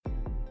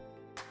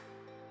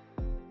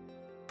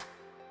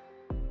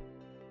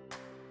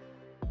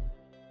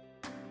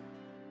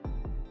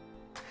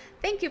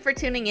Thank you for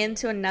tuning in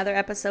to another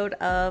episode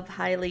of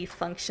Highly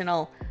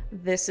Functional.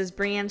 This is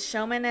Brianne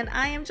Showman, and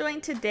I am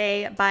joined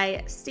today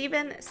by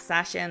Stephen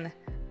Sashen,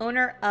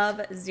 owner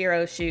of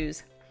Zero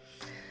Shoes.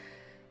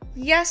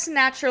 Yes,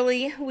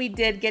 naturally, we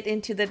did get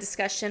into the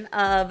discussion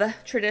of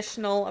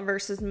traditional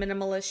versus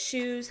minimalist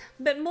shoes,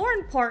 but more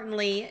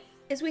importantly,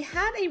 is we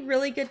had a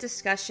really good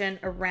discussion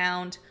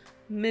around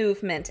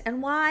movement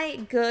and why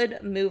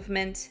good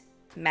movement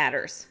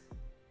matters.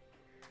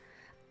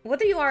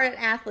 Whether you are an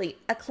athlete,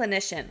 a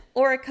clinician,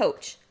 or a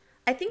coach,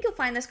 I think you'll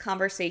find this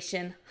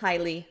conversation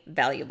highly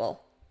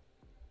valuable.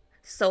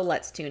 So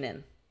let's tune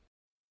in.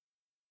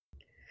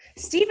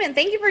 Stephen,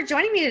 thank you for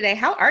joining me today.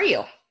 How are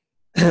you?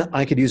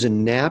 I could use a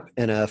nap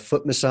and a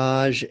foot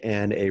massage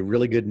and a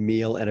really good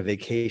meal and a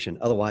vacation.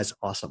 Otherwise,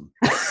 awesome.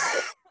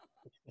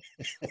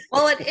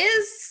 Well, it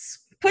is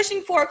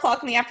pushing 4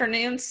 o'clock in the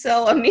afternoon,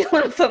 so a meal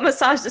and a foot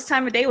massage this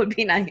time of day would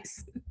be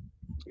nice.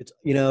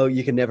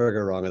 You can never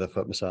go wrong with a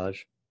foot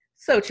massage.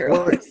 So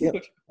true.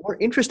 Or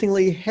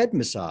interestingly, head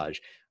massage.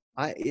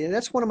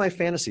 That's one of my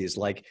fantasies.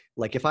 Like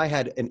if I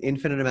had an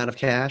infinite amount of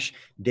cash,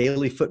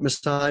 daily foot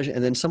massage,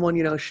 and then someone,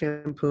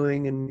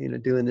 shampooing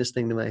and, doing this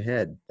thing to my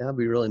head. That would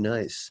be really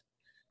nice.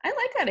 I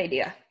like that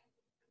idea.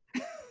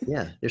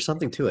 Yeah, there's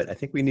something to it. I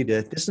think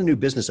this is a new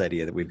business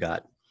idea that we've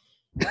got.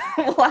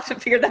 We'll have to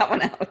figure that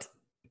one out.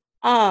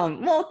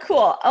 Well,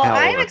 cool. Oh,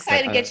 I'm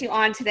excited to get you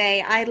on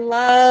today. I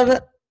love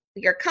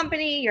your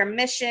company, your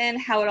mission,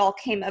 how it all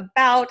came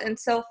about. And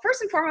so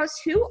first and foremost,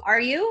 who are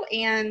you?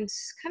 And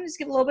kind of just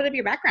give a little bit of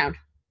your background.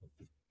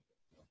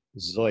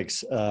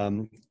 Zoiks.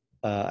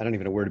 I don't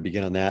even know where to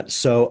begin on that.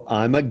 So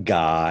I'm a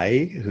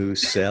guy who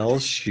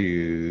sells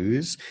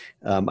shoes.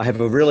 I have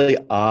a really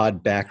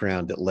odd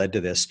background that led to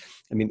this.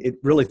 I mean, it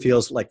really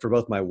feels like for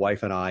both my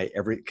wife and I,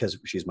 because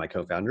she's my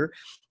co-founder,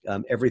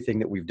 everything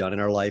that we've done in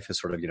our life has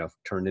sort of,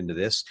 turned into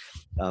this.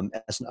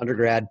 As an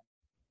undergrad,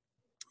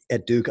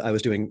 at Duke, I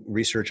was doing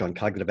research on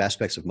cognitive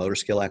aspects of motor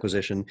skill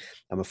acquisition.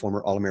 I'm a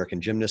former All-American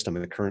gymnast. I'm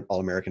a current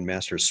All-American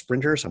Masters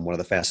sprinter. So I'm one of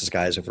the fastest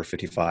guys over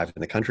 55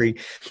 in the country.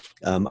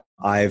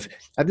 I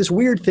have this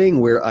weird thing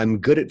where I'm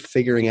good at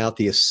figuring out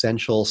the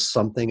essential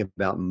something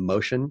about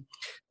motion.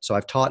 So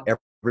I've taught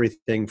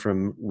everything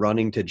from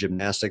running to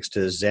gymnastics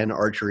to Zen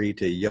archery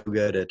to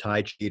yoga to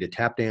Tai Chi to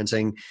tap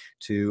dancing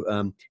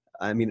to,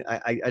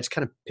 I just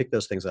kind of pick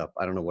those things up.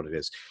 I don't know what it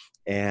is.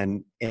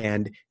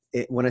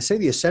 When I say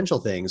the essential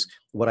things,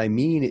 what I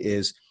mean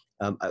is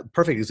a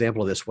perfect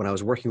example of this. When I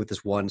was working with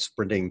this one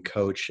sprinting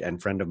coach and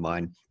friend of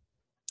mine,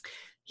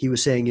 he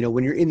was saying,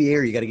 when you're in the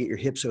air, you got to get your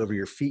hips over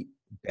your feet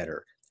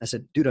better. I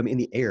said, dude, I'm in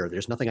the air.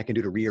 There's nothing I can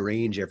do to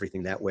rearrange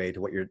everything that way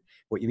to what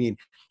you mean.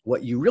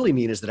 What you really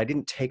mean is that I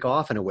didn't take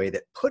off in a way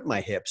that put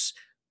my hips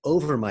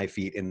over my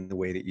feet in the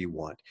way that you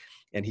want.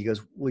 And he goes,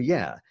 well,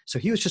 yeah. So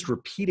he was just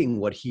repeating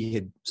what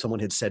someone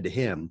had said to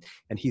him,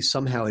 and he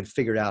somehow had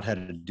figured out how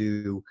to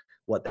do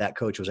what that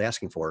coach was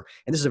asking for.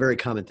 And this is a very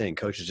common thing.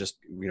 Coaches just,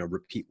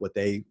 repeat what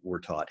they were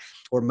taught.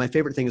 Or my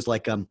favorite thing is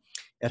like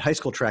at high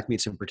school track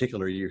meets in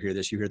particular, you hear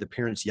the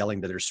parents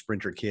yelling to their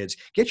sprinter kids,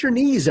 get your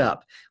knees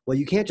up. Well,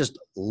 you can't just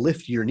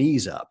lift your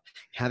knees up.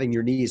 Having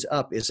your knees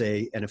up is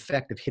an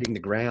effect of hitting the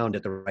ground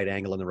at the right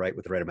angle and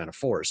with the right amount of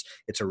force.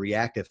 It's a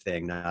reactive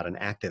thing, not an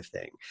active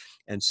thing.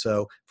 And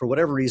so for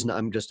whatever reason, I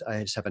just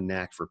have a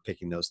knack for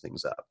picking those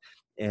things up.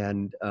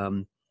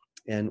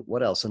 And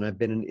what else? And I've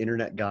been an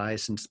internet guy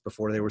since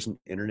before there was an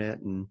internet.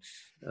 And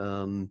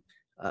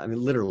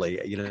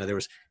literally, there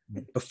was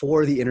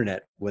before the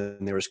internet when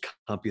there was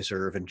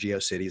CompuServe and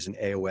GeoCities and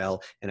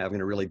AOL. And I'm going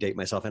to really date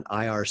myself, and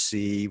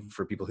IRC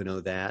for people who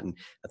know that, and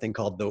a thing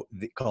called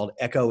called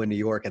Echo in New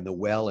York and the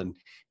Well in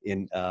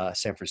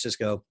San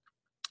Francisco.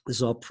 This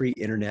is all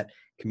pre-internet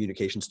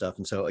communication stuff.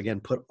 And so again,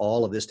 put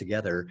all of this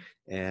together,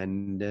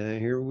 and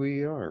here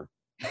we are.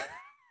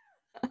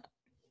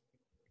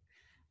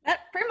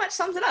 That pretty much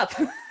sums it up.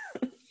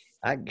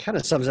 I kind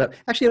of sums it up.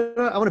 Actually,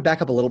 I want to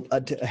back up a little,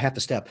 half a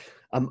step.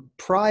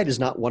 Pride is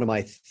not one of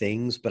my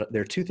things, but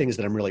there are two things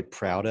that I'm really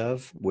proud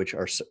of, which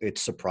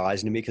it's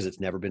surprising to me because it's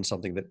never been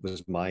something that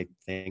was my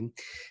thing.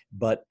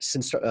 But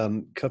since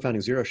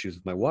co-founding Zero Shoes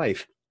with my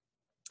wife,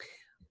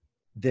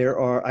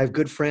 I have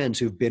good friends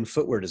who've been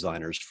footwear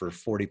designers for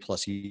 40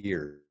 plus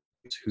years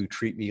who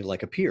treat me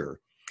like a peer.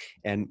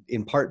 And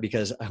in part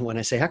because when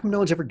I say, how come no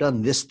one's ever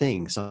done this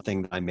thing,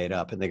 something I made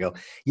up? And they go,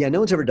 yeah, no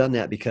one's ever done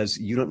that because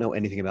you don't know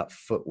anything about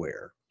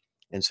footwear.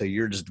 And so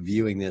you're just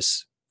viewing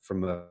this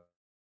from a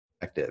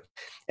perspective.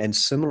 And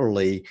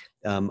similarly,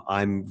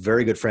 I'm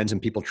very good friends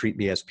and people treat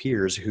me as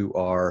peers who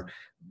are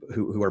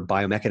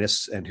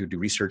biomechanists and who do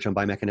research on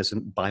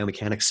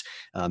biomechanics,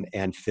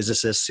 and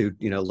physicists who,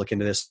 look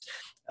into this.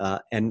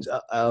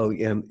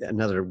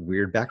 Another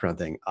weird background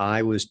thing.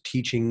 I was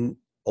teaching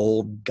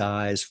old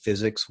guys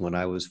physics when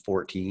I was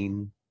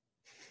 14.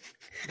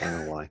 I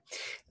don't know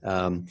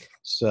why.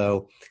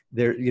 So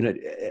there,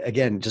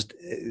 again, just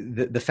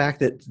the fact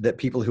that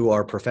people who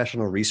are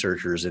professional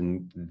researchers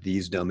in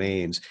these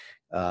domains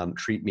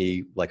treat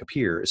me like a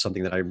peer is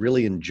something that I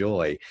really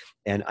enjoy.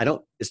 And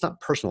it's not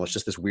personal. It's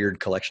just this weird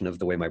collection of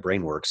the way my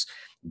brain works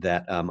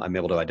that I'm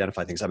able to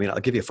identify things. I mean, I'll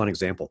give you a fun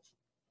example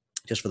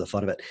just for the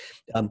fun of it.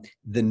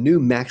 The new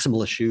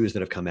maximalist shoes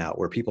that have come out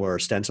where people are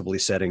ostensibly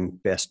setting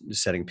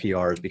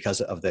PRs because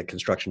of the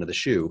construction of the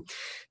shoe.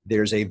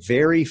 There's a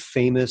very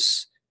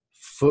famous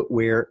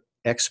footwear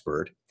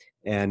expert,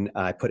 and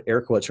I put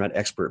air quotes around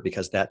expert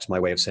because that's my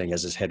way of saying he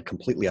has his head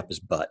completely up his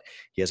butt.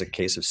 He has a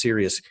case of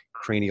serious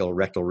cranial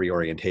rectal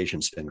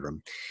reorientation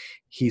syndrome.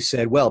 He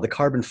said, well, the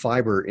carbon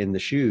fiber in the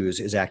shoes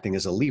is acting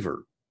as a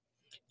lever.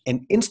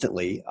 And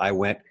instantly I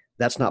went,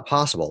 that's not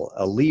possible.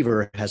 A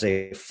lever has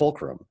a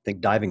fulcrum,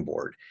 think diving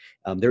board.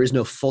 There is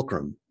no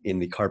fulcrum in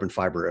the carbon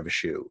fiber of a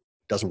shoe.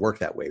 It doesn't work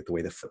that way, the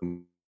way the foot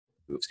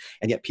moves.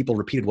 And yet people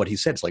repeated what he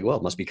said. It's like, well,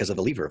 it must be because of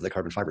the lever of the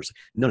carbon fibers.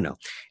 No.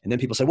 And then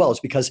people said, well, it's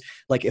because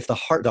like if the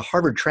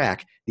Harvard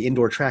track, the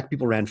indoor track,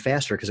 people ran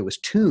faster because it was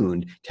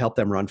tuned to help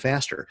them run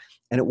faster.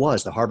 And it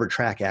was. The Harvard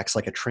track acts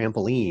like a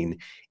trampoline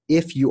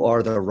if you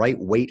are the right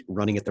weight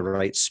running at the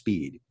right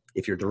speed.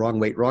 If you're the wrong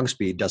weight, wrong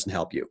speed, doesn't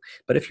help you.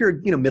 But if you're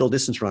a middle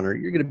distance runner,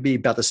 you're going to be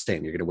about the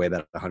same. You're going to weigh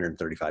about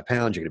 135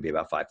 pounds. You're going to be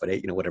about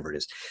 5'8", whatever it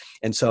is.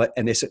 And so,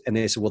 and they said,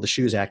 well, the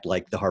shoes act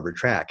like the Harvard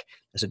track.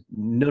 I said,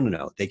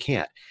 no, they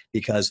can't,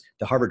 because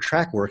the Harvard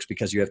track works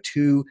because you have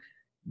two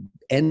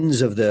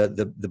ends of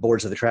the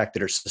boards of the track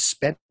that are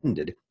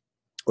suspended,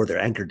 or they're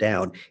anchored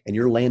down, and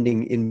you're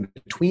landing in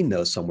between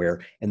those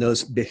somewhere. And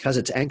those, because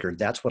it's anchored,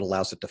 that's what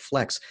allows it to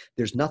flex.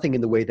 There's nothing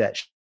in the way that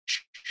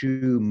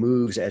shoe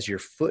moves as your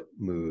foot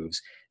moves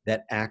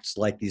that acts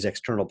like these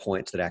external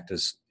points that act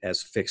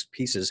as fixed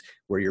pieces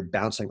where you're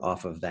bouncing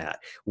off of that.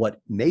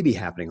 What may be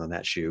happening on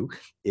that shoe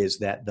is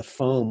that the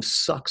foam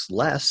sucks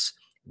less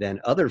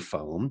than other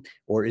foam,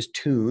 or is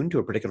tuned to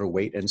a particular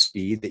weight and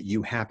speed that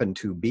you happen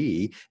to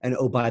be. And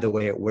oh, by the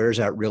way, it wears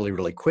out really,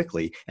 really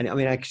quickly. And I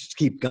mean, I just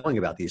keep going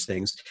about these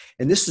things.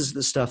 And this is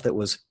the stuff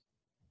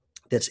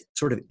that's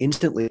sort of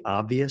instantly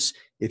obvious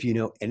if you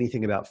know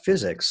anything about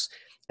physics.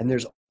 And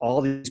there's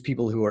all these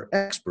people who are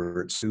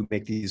experts who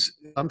make these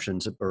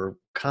assumptions or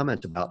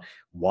comment about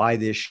why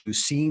this shoe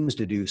seems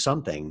to do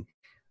something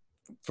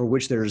for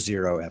which there is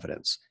zero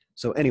evidence.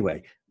 So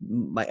anyway,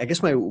 I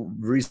guess my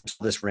reason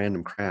for this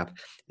random crap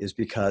is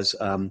because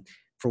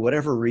for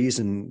whatever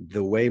reason,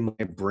 the way my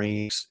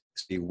brain is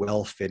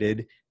well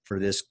fitted for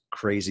this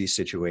crazy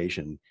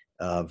situation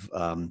of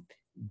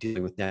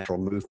dealing with natural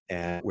movement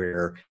and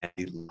where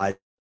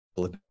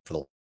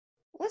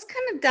let's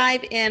kind of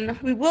dive in.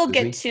 We will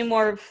get to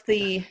more of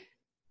the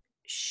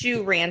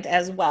shoe rant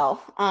as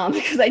well,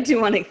 because I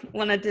do want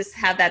to just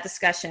have that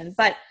discussion.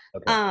 But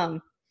okay.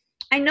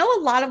 I know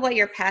a lot of what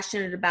you're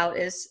passionate about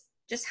is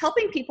just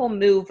helping people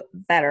move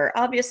better.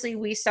 Obviously,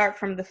 we start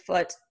from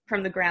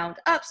the ground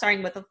up,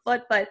 starting with the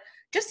foot. But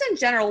just in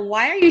general,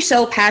 why are you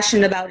so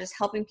passionate about just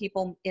helping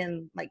people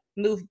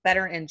move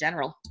better in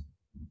general?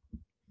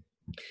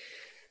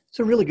 It's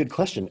a really good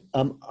question.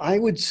 I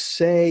would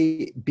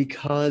say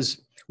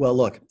because, well,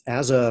 look,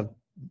 as an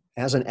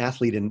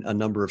athlete in a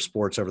number of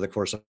sports over the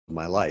course of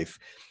my life,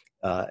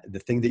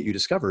 the thing that you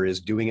discover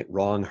is doing it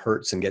wrong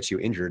hurts and gets you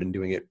injured, and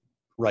doing it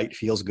right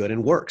feels good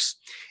and works.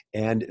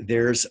 And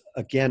there's,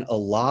 again, a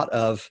lot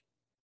of,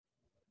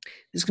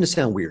 this is going to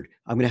sound weird.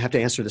 I'm going to have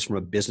to answer this from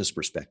a business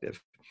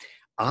perspective.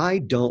 I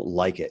don't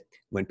like it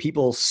when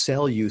people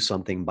sell you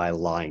something by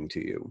lying to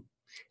you.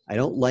 I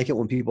don't like it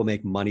when people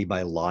make money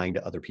by lying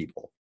to other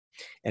people.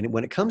 And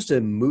when it comes to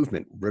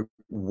movement,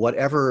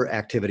 whatever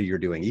activity you're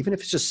doing, even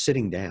if it's just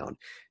sitting down,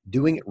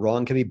 doing it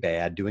wrong can be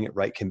bad, doing it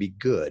right can be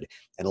good.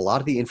 And a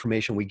lot of the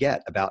information we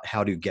get about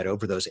how to get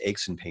over those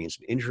aches and pains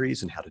and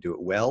injuries and how to do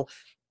it well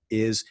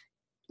is,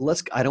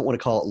 I don't want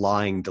to call it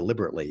lying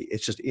deliberately.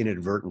 It's just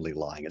inadvertently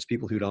lying. It's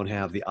people who don't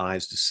have the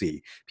eyes to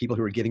see, people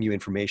who are giving you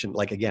information,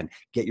 like, again,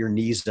 get your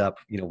knees up,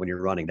 when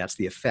you're running. That's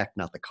the effect,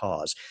 not the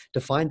cause.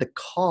 To find the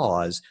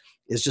cause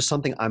is just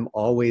something I've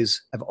always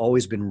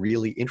been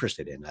really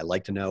interested in. I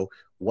like to know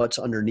what's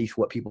underneath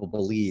what people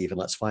believe, and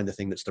let's find the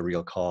thing that's the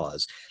real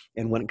cause.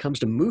 And when it comes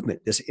to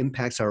movement, this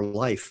impacts our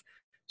life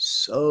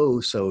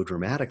so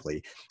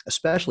dramatically,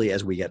 especially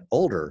as we get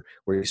older,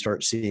 where you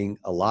start seeing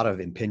a lot of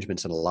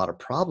impingements and a lot of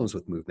problems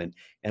with movement.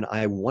 And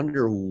I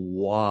wonder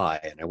why,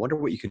 and I wonder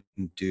what you can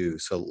do.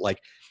 So like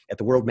at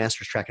the World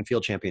Masters Track and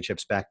Field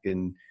Championships back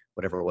in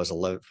whatever it was,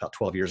 about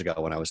 12 years ago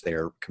when I was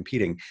there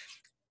competing,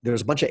 there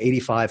was a bunch of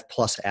 85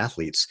 plus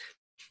athletes.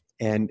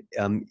 And,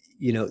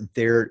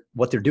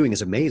 what they're doing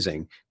is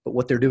amazing, but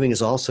what they're doing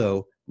is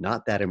also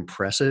not that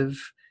impressive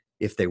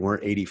if they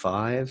weren't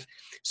 85.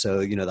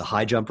 So, the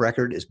high jump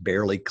record is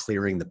barely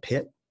clearing the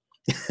pit.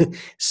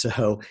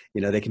 So,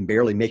 they can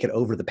barely make it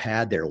over the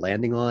pad they're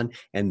landing on,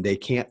 and they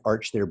can't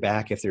arch their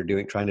back if they're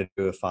trying to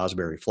do a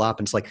Fosbury flop.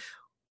 And it's like,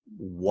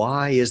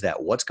 why is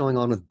that? What's going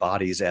on with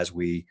bodies as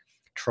we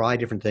try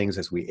different things,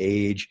 as we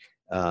age,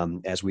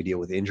 as we deal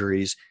with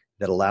injuries,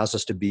 that allows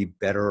us to be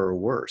better or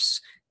worse?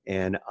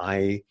 And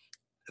I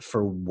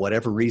for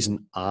whatever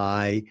reason,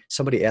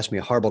 somebody asked me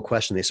a horrible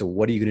question. They said,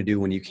 what are you going to do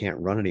when you can't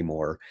run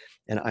anymore?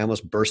 And I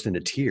almost burst into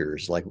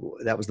tears. Like,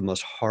 that was the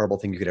most horrible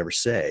thing you could ever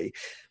say.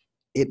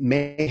 It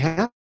may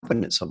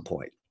happen at some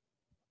point,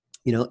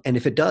 and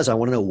if it does, I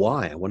want to know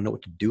why. I want to know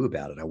what to do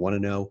about it. I want to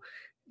know,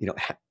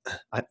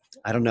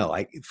 I don't know.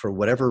 For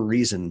whatever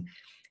reason,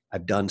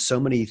 I've done so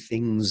many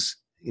things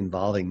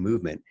involving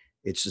movement.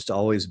 It's just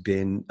always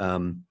been,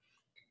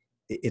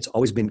 it's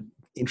always been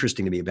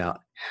interesting to me about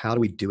how do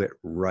we do it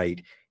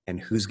right and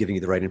who's giving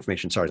you the right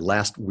information. Sorry,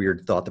 last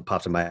weird thought that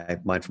popped in my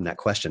mind from that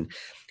question.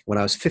 When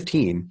I was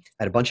 15,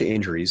 I had a bunch of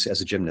injuries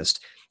as a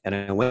gymnast, and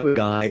I went to a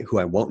guy who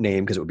I won't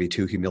name because it would be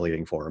too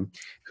humiliating for him,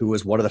 who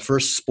was one of the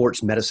first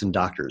sports medicine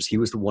doctors. He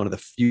was one of the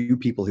few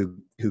people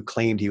who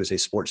claimed he was a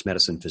sports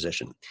medicine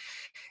physician.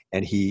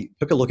 And he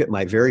took a look at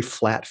my very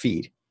flat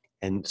feet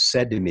and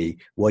said to me,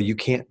 well, you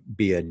can't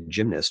be a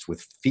gymnast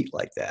with feet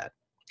like that.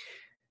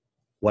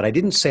 What I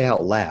didn't say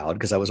out loud,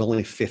 because I was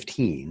only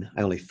 15,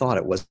 I only thought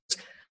it was,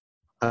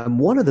 I'm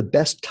one of the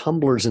best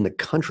tumblers in the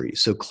country,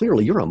 so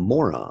clearly you're a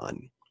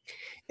moron.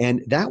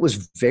 And that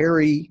was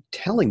very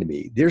telling to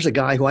me. There's a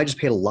guy who I just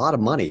paid a lot of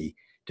money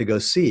to go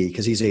see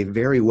because he's a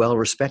very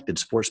well-respected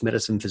sports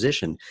medicine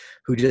physician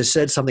who just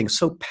said something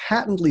so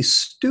patently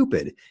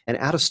stupid and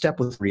out of step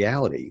with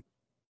reality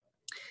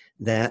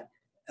that,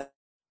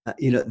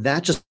 that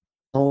just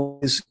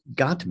always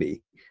got to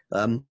me.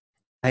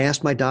 I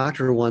asked my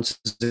doctor once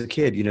as a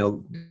kid,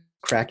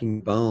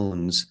 cracking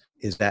bones,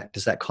 does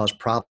that cause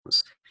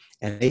problems?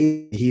 And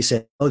he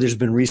said, oh, there's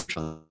been research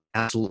on it.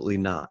 Absolutely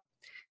not.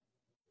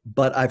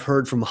 But I've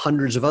heard from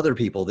hundreds of other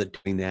people that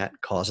doing that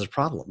causes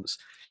problems.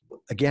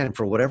 Again,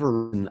 for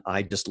whatever reason,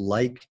 I just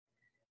like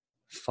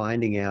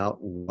finding out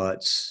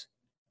what's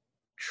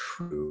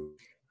true.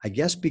 I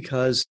guess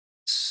because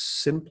it's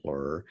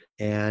simpler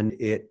and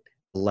it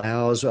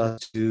allows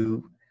us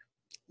to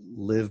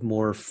live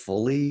more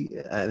fully.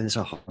 And it's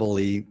a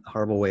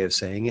horrible way of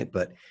saying it,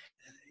 but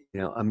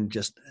I'm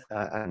just,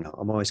 I don't know.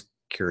 I'm always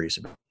curious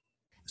about it.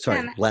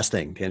 Sorry, last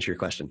thing to answer your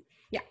question.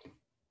 Yeah.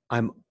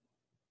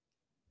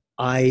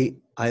 I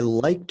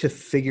like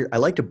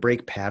to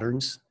break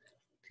patterns.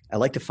 I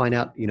like to find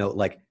out,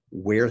 like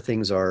where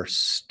things are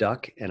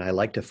stuck, and I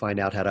like to find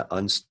out how to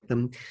unstick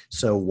them.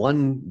 So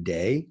one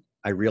day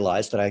I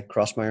realized that I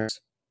crossed my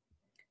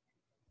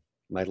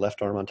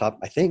left arm on top.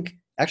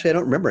 Actually, I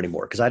don't remember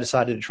anymore because I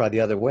decided to try the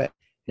other way.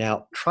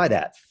 Now try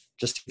that.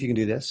 Just if you can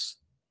do this.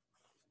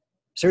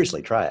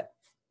 Seriously, try it.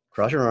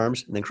 Cross your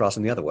arms and then cross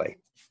them the other way.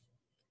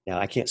 Now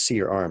I can't see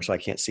your arm, so I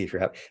can't see if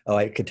you're happy. Oh,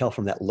 I could tell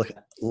from that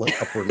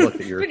upward look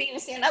that you're Couldn't even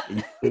stand up.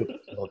 a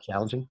little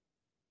challenging.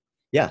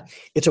 Yeah,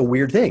 it's a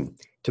weird thing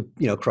to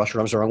cross your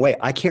arms the wrong way.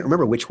 I can't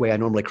remember which way I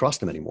normally cross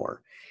them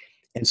anymore,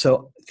 and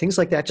so things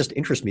like that just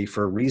interest me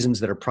for reasons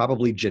that are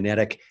probably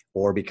genetic,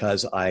 or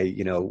because I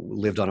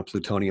lived on a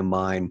plutonium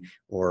mine,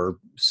 or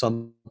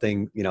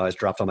something has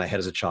dropped on my head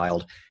as a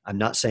child. I'm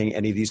not saying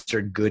any of these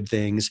are good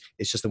things.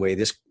 It's just the way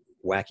this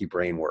wacky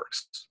brain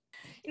works.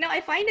 I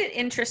find it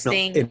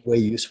interesting. In way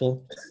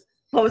useful.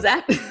 What was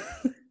that?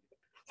 What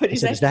did you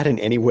say? Is that in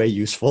any way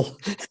useful?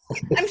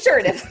 I'm sure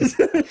it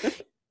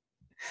is.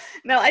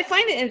 No, I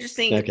find it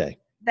interesting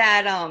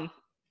that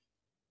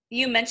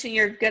you mentioned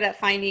you're good at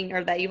finding,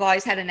 or that you've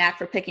always had a knack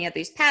for picking up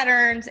these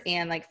patterns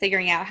and like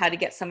figuring out how to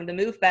get someone to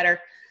move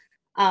better.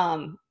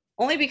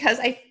 Only because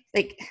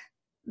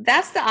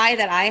that's the eye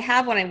that I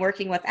have when I'm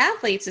working with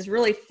athletes, is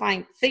really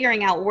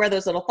figuring out where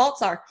those little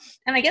faults are.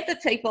 And I get the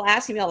people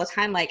asking me all the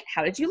time, like,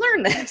 how did you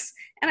learn this?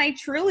 And I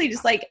truly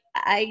just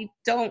I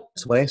don't.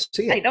 That's the way I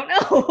see it. I don't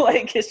know.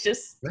 It's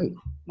just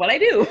what I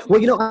do.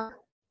 Well,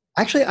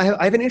 actually,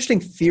 I have an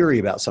interesting theory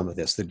about some of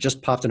this that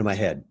just popped into my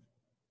head.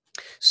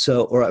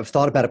 Or I've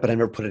thought about it, but I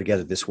never put it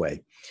together this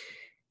way.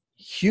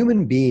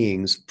 Human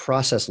beings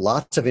process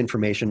lots of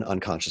information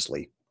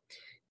unconsciously,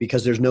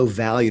 because there's no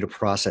value to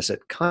process it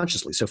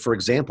consciously. So for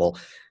example,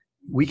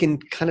 we can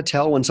kind of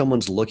tell when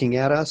someone's looking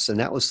at us, and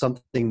that was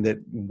something that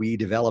we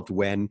developed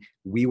when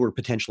we were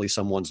potentially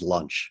someone's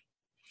lunch.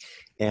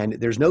 And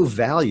there's no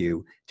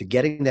value to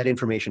getting that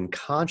information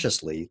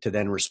consciously to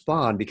then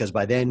respond, because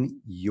by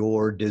then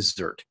you're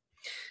dessert.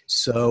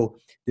 So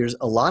there's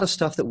a lot of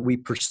stuff that we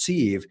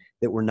perceive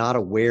that we're not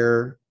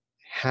aware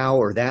how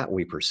or that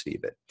we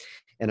perceive it.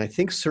 And I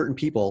think certain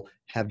people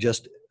have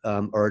just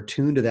are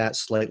attuned to that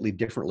slightly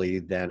differently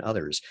than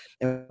others.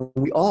 And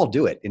we all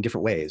do it in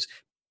different ways.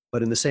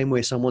 But in the same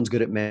way, someone's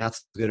good at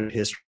math, good at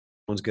history,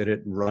 someone's good at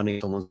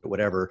running, someone's good at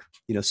whatever.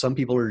 Some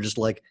people are just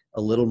like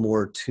a little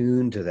more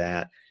tuned to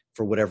that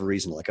for whatever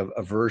reason, like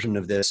a version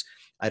of this.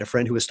 I had a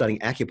friend who was studying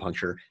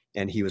acupuncture,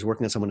 and he was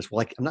working on someone who's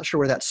like, I'm not sure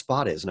where that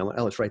spot is. And I went,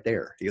 oh, it's right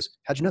there. He goes,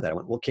 how'd you know that? I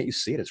went, well, can't you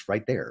see it? It's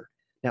right there.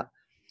 Now,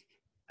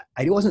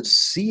 I wasn't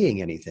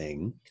seeing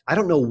anything. I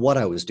don't know what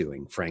I was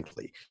doing,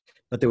 frankly.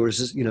 But there was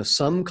this,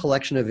 some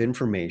collection of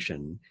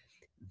information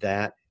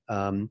that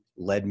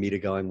led me to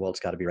going, well, it's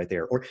got to be right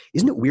there. Or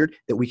isn't it weird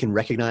that we can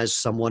recognize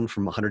someone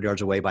from 100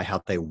 yards away by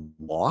how they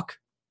walk?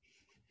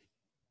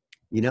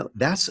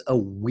 That's a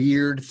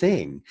weird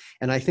thing.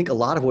 And I think a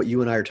lot of what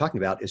you and I are talking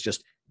about is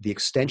just the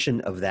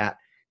extension of that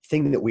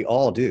thing that we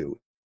all do.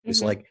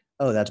 It's like,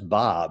 oh, that's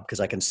Bob, because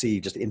I can see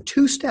just in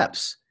 2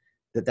 steps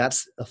that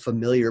that's a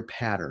familiar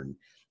pattern.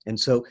 And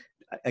so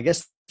I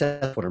guess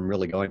that's what I'm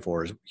really going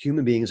for, is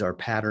human beings are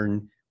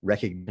pattern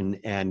recognition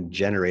and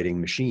generating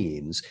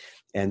machines.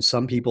 And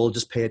some people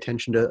just pay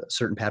attention to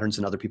certain patterns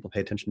and other people pay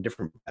attention to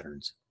different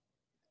patterns.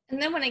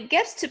 And then when it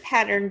gets to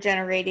pattern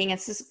generating,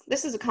 this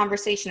is a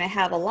conversation I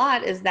have a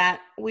lot, is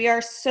that we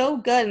are so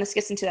good, and this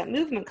gets into that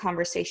movement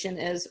conversation,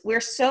 is we're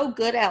so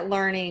good at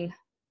learning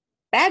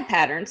bad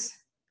patterns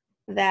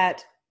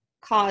that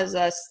cause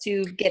us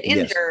to get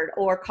injured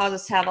or cause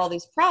us to have all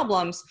these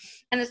problems.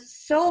 And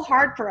it's so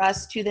hard for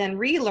us to then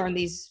relearn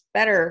these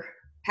better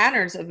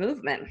patterns of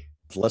movement.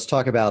 Let's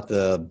talk about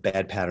the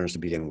bad patterns to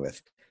begin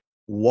with.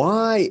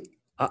 Why,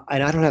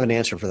 and I don't have an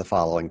answer for the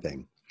following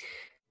thing.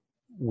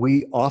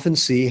 We often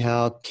see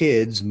how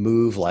kids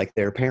move like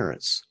their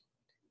parents,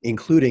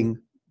 including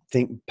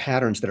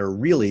patterns that are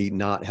really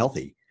not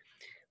healthy.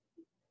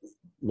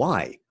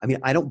 Why? I mean,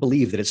 I don't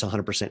believe that it's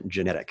 100%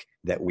 genetic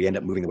that we end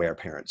up moving the way our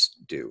parents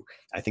do.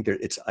 I think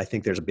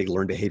there's a big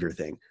learned behavior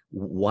thing.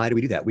 Why do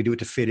we do that? We do it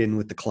to fit in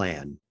with the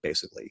clan,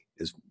 basically,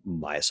 is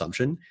my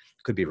assumption.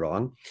 Could be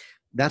wrong.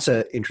 That's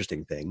an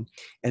interesting thing.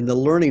 And the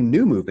learning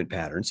new movement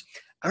patterns,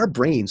 our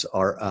brains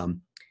are,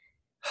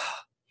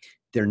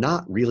 they're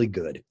not really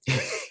good.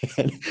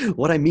 And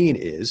what I mean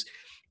is,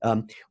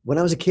 when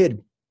I was a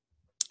kid,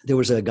 there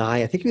was a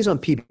guy, I think he was on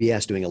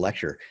PBS doing a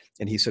lecture,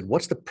 and he said,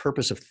 "What's the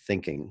purpose of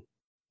thinking?"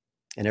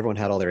 And everyone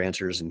had all their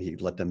answers, and he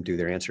let them do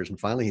their answers. And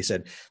finally he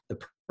said, "The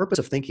purpose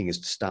of thinking is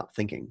to stop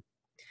thinking.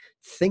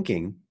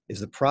 Thinking is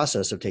the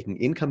process of taking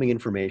incoming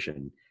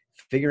information,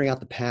 figuring out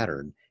the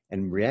pattern,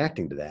 and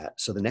reacting to that.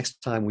 So the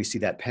next time we see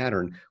that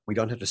pattern, we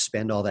don't have to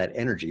spend all that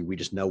energy. We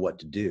just know what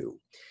to do."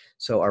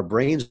 So our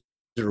brains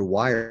are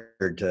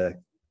wired to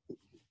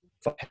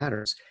find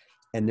patterns,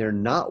 and they're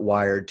not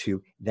wired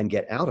to then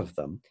get out of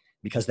them,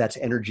 because that's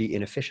energy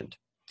inefficient.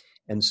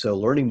 And so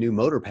learning new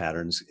motor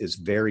patterns is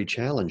very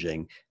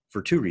challenging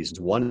for 2 reasons.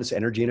 One is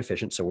energy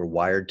inefficient, so we're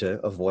wired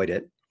to avoid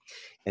it.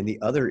 And the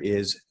other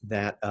is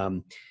that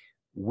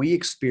we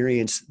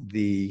experience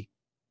the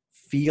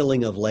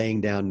feeling of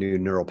laying down new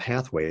neural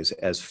pathways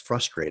as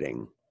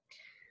frustrating,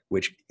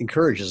 which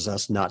encourages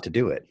us not to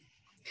do it.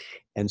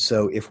 And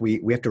so if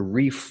we have to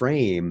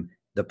reframe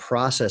the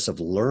process of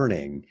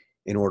learning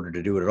in order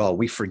to do it at all,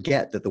 we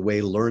forget that the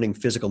way learning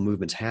physical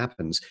movements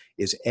happens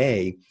is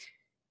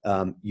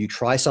you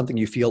try something,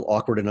 you feel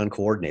awkward and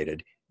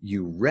uncoordinated,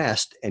 you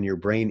rest and your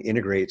brain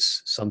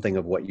integrates something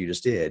of what you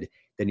just did,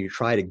 then you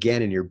try it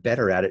again and you're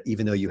better at it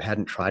even though you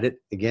hadn't tried it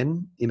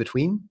again in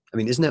between. I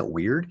mean, isn't that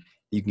weird?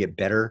 You can get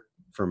better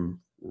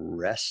from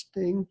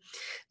resting.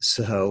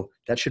 So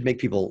that should make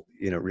people,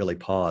 really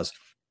pause.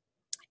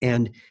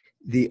 And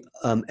the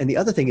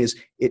other thing is,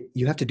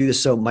 you have to do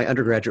this. So my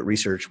undergraduate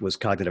research was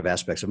cognitive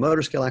aspects of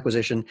motor skill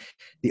acquisition.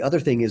 The other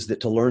thing is that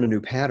to learn a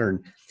new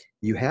pattern,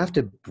 you have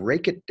to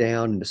break it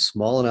down into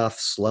small enough,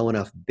 slow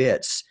enough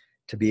bits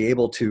to be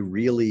able to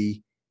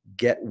really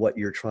get what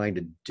you're trying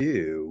to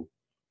do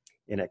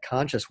in a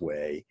conscious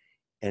way.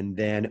 And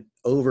then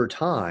over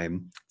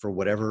time, for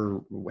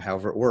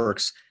however it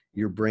works,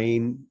 your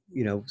brain,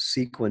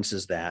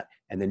 sequences that,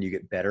 and then you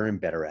get better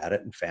and better at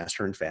it and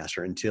faster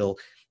until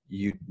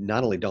you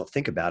not only don't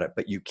think about it,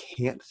 but you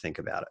can't think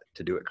about it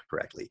to do it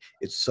correctly.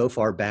 It's so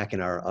far back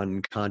in our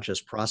unconscious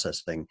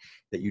processing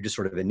that you just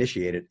sort of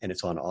initiate it and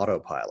it's on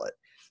autopilot.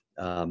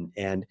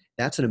 And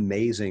that's an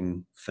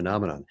amazing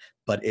phenomenon,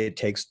 but it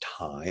takes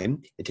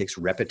time. It takes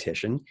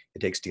repetition. It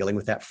takes dealing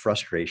with that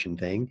frustration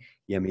thing.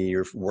 I mean,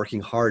 you're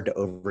working hard to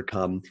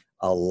overcome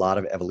a lot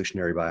of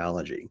evolutionary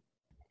biology.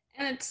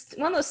 And it's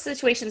one of those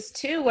situations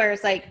too, where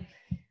it's like,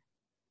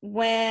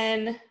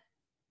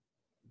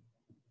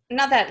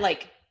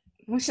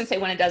 we shouldn't say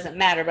when it doesn't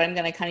matter, but I'm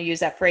going to kind of use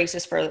that phrase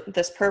just for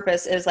this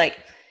purpose, is like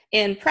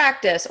in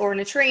practice or in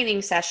a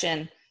training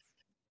session,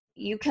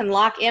 you can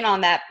lock in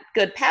on that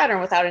good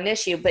pattern without an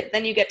issue, but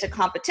then you get to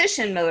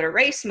competition mode or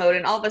race mode,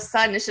 and all of a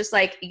sudden it's just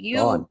like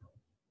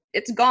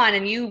it's gone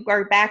and you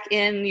are back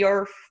in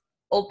your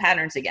old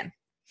patterns again.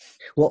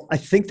 Well, I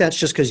think that's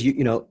just because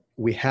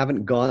we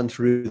haven't gone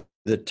through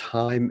the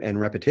time and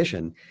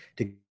repetition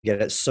to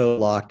get it so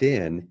locked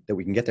in that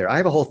we can get there. I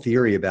have a whole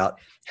theory about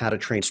how to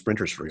train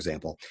sprinters, for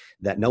example,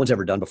 that no one's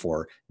ever done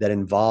before, that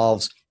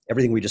involves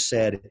everything we just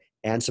said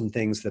and some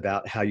things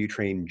about how you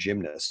train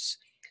gymnasts.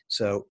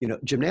 So,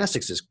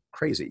 gymnastics is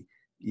crazy.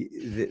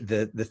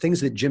 The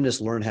things that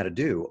gymnasts learn how to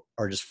do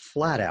are just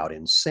flat out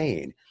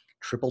insane.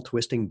 Triple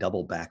twisting,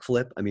 double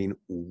backflip. I mean,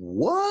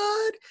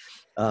 what?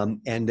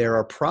 And there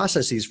are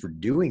processes for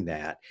doing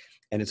that.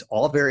 And it's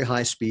all very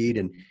high speed.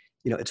 And,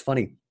 it's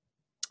funny.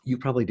 You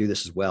probably do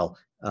this as well.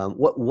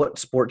 What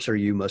sports are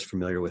you most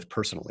familiar with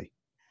personally?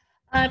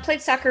 I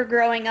played soccer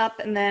growing up,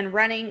 and then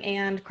running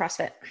and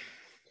CrossFit.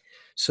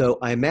 So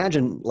I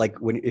imagine, like,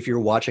 if you're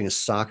watching a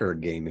soccer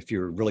game, if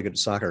you're really good at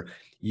soccer,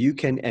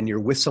 and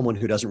you're with someone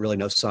who doesn't really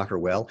know soccer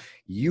well,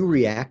 you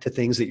react to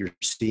things that you're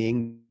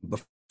seeing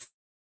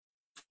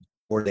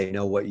before they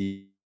know what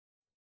you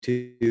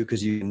do,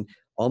 because you can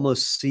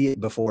almost see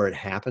it before it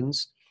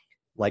happens.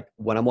 Like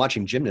when I'm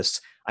watching gymnasts,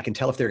 I can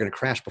tell if they're going to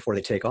crash before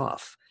they take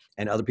off.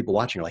 And other people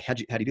watching are like, how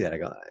do you do that? I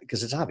go,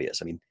 because it's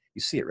obvious. I mean,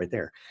 you see it right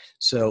there.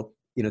 So,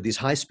 these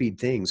high speed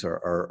things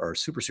are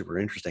super, super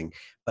interesting.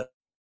 But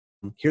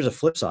here's a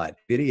flip side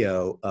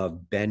video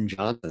of Ben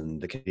Johnson,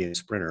 the Canadian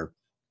sprinter,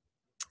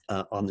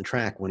 on the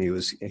track when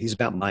he's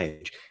about my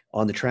age,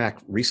 on the track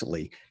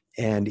recently.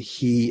 And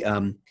he's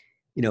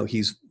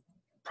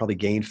probably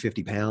gained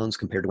 50 pounds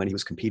compared to when he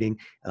was competing.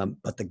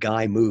 But the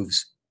guy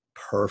moves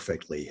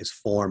perfectly. His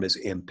form is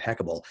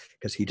impeccable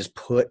because he just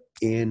put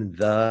in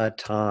the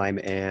time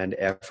and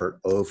effort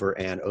over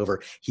and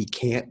over. He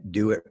can't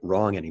do it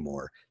wrong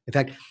anymore. In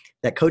fact,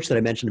 that coach that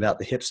I mentioned about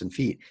the hips and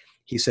feet,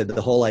 he said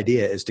the whole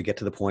idea is to get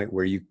to the point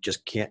where you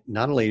just can't,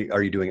 not only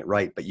are you doing it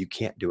right, but you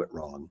can't do it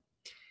wrong.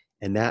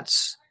 And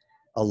that's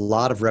a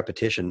lot of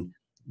repetition,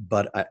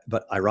 but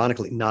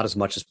ironically, not as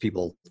much as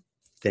people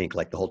think,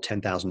 like the whole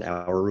 10,000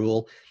 hour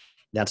rule.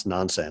 That's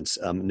nonsense.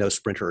 No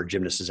sprinter or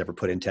gymnast has ever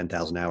put in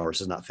 10,000 hours.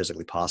 It's not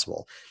physically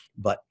possible.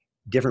 But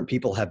different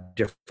people have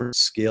different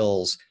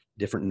skills,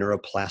 different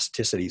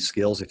neuroplasticity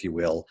skills, if you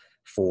will,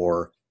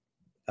 for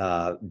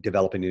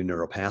developing new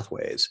neural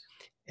pathways.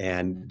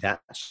 And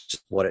that's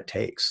just what it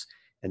takes.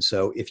 And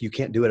so if you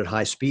can't do it at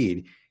high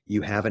speed,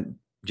 you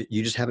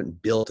just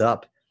haven't built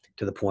up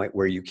to the point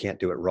where you can't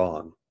do it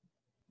wrong.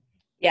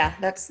 Yeah,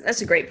 that's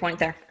a great point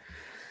there.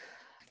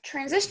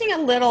 Transitioning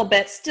a little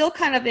bit, still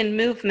kind of in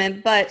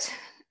movement, but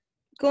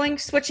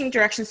switching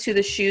directions to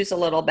the shoes a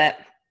little bit.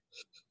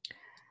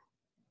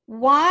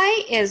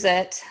 Why is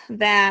it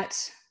that,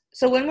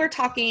 so when we're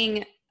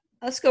talking,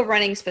 let's go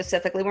running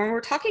specifically, when we're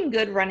talking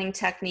good running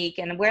technique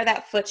and where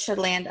that foot should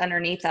land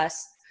underneath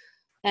us,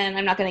 and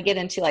I'm not going to get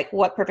into like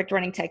what perfect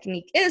running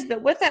technique is,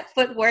 but with that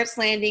foot, where it's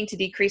landing to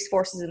decrease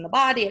forces in the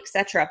body,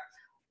 etc.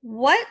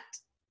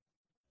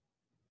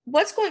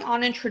 What's going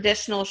on in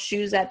traditional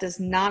shoes that does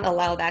not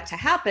allow that to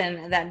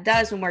happen, that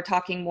does when we're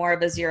talking more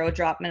of a zero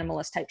drop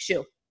minimalist type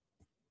shoe?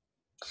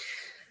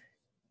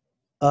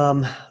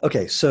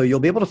 Okay, so you'll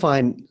be able to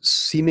find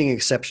seeming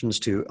exceptions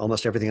to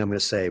almost everything I'm going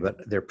to say,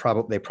 but they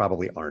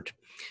probably aren't.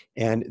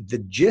 And the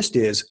gist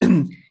is,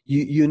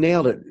 you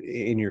nailed it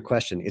in your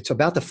question. It's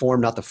about the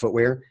form, not the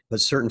footwear, but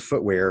certain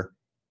footwear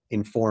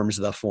informs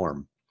the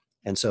form.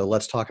 And so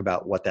let's talk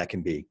about what that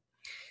can be.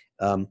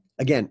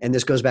 Again, and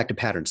this goes back to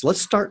patterns.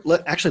 Let's start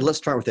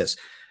with this.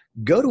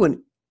 Go to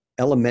an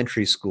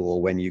elementary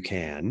school when you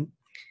can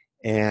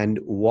and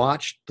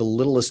watch the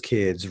littlest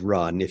kids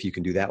run, if you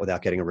can do that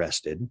without getting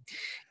arrested.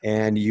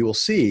 And you will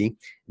see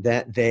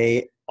that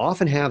they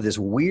often have this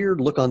weird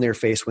look on their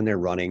face when they're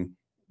running.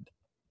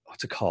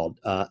 What's it called?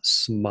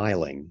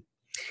 Smiling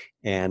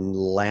and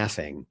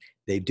laughing.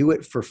 They do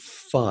it for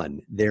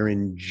fun. They're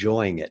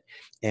enjoying it.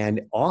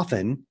 And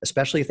often,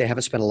 especially if they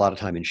haven't spent a lot of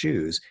time in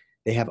shoes,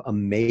 they have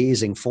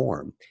amazing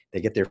form.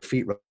 They get their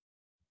feet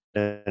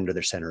under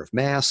their center of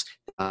mass,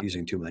 not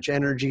using too much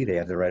energy. They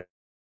have the right.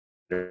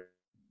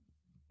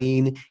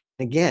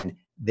 Again,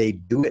 they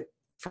do it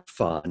for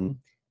fun.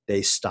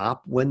 They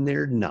stop when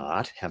they're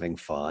not having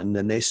fun,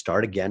 then they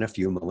start again a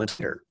few moments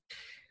later.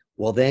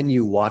 Well, then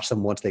you watch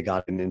them once you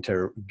get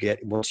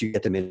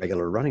them in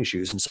regular running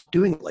shoes and stop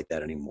doing it like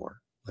that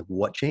anymore. Like,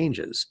 what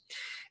changes?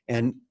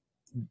 And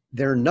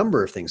there are a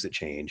number of things that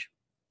change.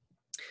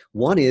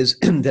 One is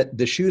that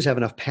the shoes have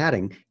enough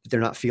padding that they're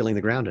not feeling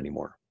the ground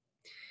anymore.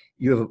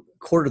 You have a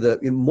quarter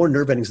of more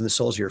nerve endings in the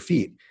soles of your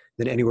feet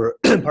than anywhere,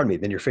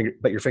 than your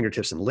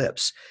fingertips and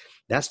lips.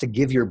 That's to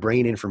give your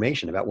brain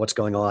information about what's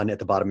going on at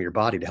the bottom of your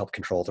body to help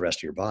control the rest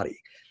of your body.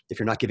 If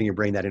you're not giving your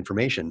brain that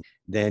information,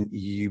 then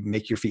you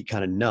make your feet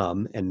kind of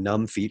numb, and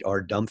numb feet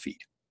are dumb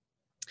feet.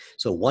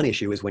 So one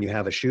issue is when you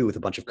have a shoe with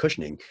a bunch of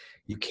cushioning,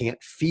 you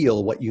can't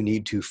feel what you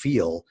need to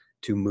feel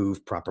to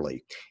move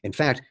properly. In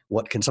fact,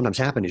 what can sometimes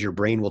happen is your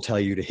brain will tell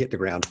you to hit the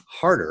ground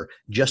harder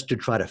just to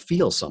try to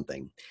feel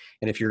something.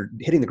 And if you're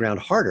hitting the ground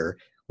harder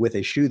with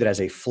a shoe that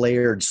has a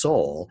flared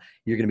sole,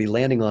 you're going to be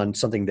landing on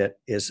something that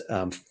is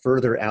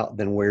further out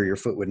than where your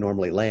foot would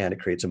normally land.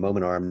 It creates a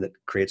moment arm that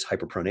creates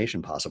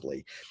hyperpronation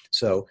possibly.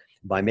 So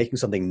by making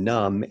something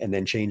numb and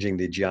then changing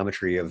the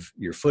geometry of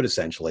your foot,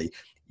 essentially,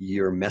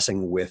 you're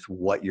messing with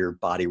what your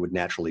body would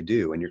naturally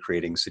do, and you're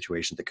creating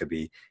situations that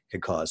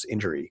could cause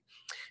injury.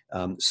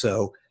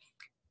 So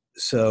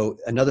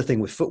another thing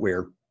with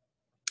footwear,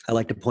 I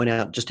like to point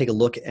out, just take a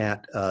look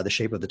at the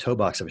shape of the toe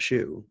box of a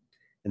shoe,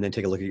 and then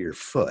take a look at your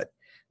foot.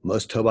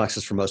 Most toe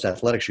boxes for most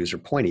athletic shoes are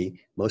pointy.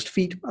 Most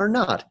feet are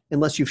not,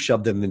 unless you've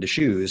shoved them into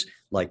shoes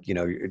like,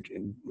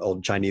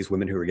 old Chinese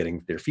women who are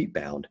getting their feet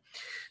bound.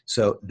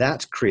 So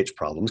that creates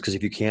problems, because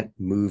if you can't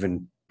move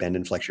and bend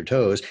and flex your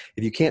toes,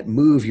 if you can't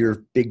move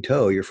your big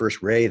toe, your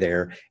first ray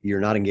there, you're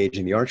not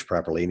engaging the arch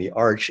properly. And the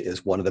arch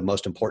is one of the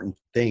most important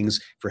things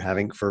for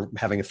having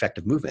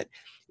effective movement.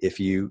 If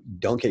you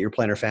don't get your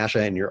plantar fascia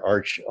and your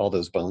arch, all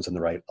those bones in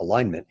the right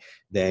alignment,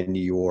 then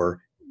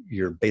you're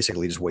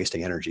basically just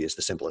wasting energy, is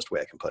the simplest way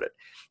I can put it.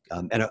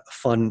 And a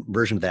fun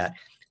version of that,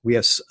 we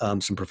have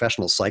some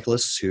professional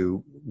cyclists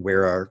who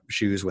wear our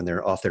shoes when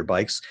they're off their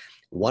bikes.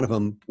 One of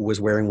them was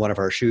wearing one of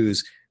our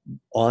shoes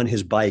on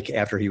his bike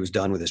after he was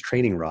done with his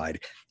training ride.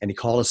 And he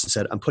called us and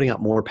said, I'm putting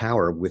out more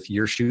power with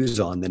your shoes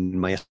on than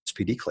my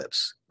SPD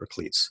clips or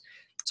cleats.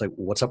 It's like,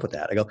 what's up with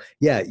that? I go,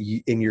 yeah,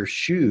 in your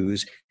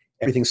shoes,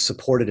 everything's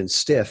supported and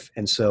stiff.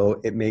 And so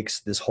it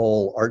makes this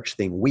whole arch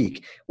thing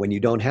weak. When you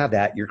don't have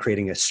that, you're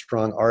creating a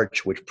strong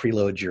arch, which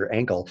preloads your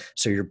ankle.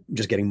 So you're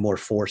just getting more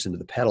force into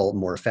the pedal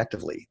more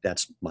effectively.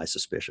 That's my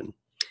suspicion.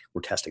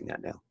 We're testing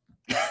that now.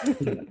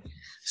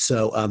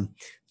 So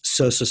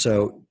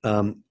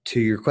to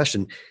your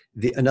question,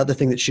 another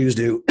thing that shoes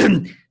do,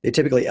 they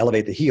typically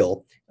elevate the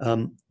heel.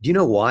 Do you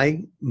know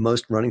why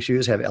most running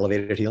shoes have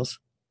elevated heels?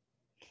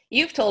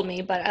 You've told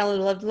me, but I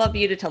would love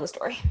you to tell the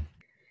story.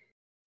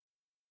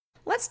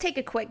 Let's take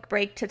a quick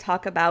break to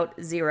talk about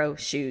Xero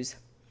shoes.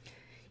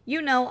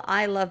 You know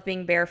I love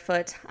being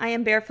barefoot. I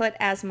am barefoot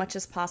as much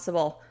as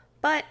possible.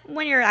 But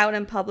when you're out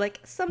in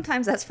public,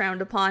 sometimes that's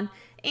frowned upon.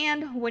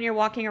 And when you're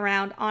walking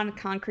around on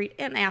concrete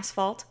and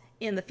asphalt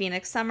in the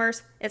Phoenix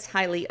summers, it's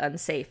highly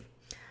unsafe.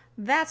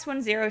 That's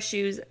when Xero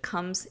shoes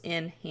comes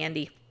in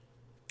handy.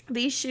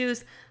 These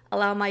shoes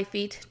allow my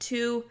feet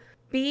to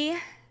be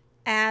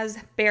as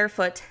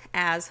barefoot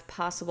as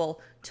possible,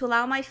 to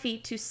allow my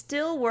feet to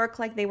still work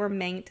like they were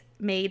made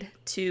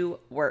to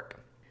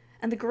work.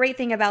 And the great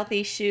thing about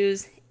these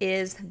shoes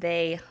is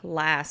they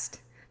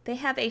last. They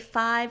have a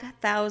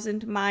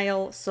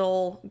 5,000-mile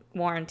sole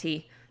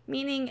warranty,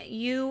 meaning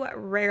you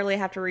rarely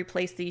have to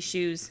replace these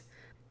shoes.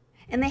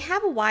 And they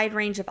have a wide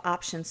range of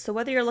options, so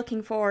whether you're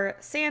looking for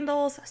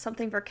sandals,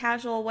 something for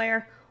casual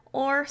wear,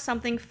 or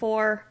something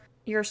for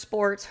your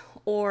sport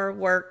or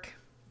work,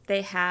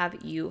 they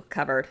have you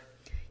covered.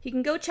 You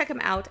can go check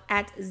them out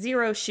at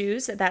Xero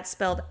Shoes, that's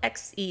spelled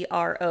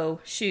Xero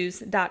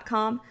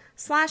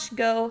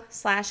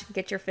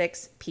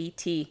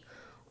shoes.com/go/getyourfixpt.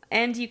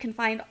 And you can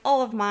find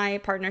all of my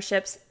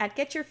partnerships at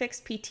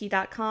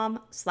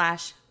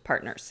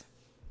getyourfixpt.com/partners.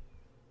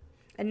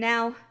 And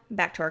now,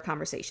 back to our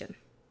conversation.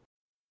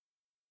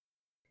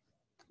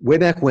 Way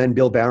back when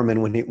Bill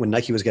Bowerman, when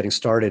Nike was getting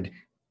started,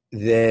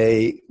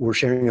 they were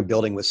sharing a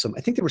building with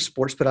I think they were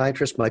sports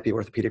podiatrists, might be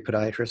orthopedic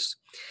podiatrists.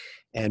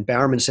 And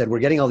Bowerman said, we're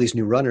getting all these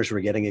new runners who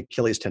are getting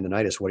Achilles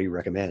tendonitis. What do you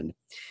recommend?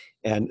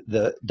 And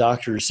the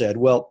doctor said,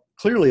 well,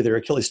 clearly their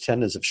Achilles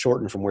tendons have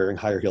shortened from wearing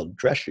higher heeled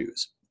dress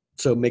shoes.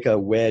 So make a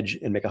wedge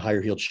and make a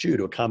higher heeled shoe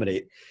to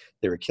accommodate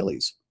their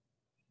Achilles.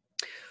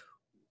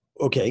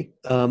 Okay,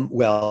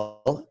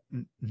 well,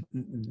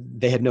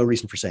 they had no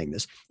reason for saying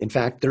this. In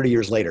fact, 30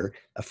 years later,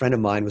 a friend of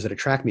mine was at a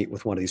track meet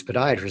with one of these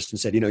podiatrists and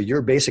said,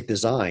 your basic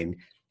design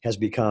has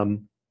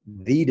become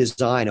the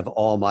design of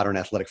all modern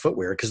athletic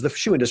footwear, because the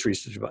shoe industry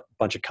is a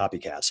bunch of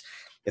copycats.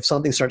 If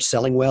something starts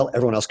selling well,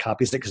 everyone else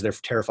copies it because they're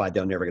terrified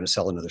they're never going to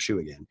sell another shoe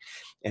again.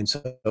 And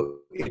so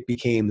it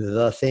became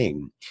the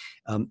thing.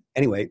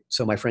 Anyway,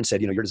 so my friend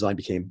said, your design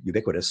became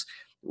ubiquitous.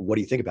 What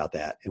do you think about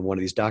that? And one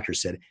of these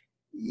doctors said,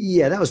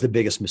 yeah, that was the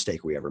biggest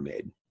mistake we ever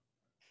made.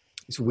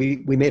 So we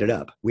made it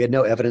up. We had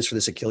no evidence for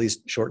this Achilles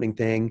shortening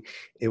thing.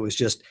 It was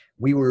just,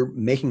 we were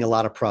making a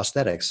lot of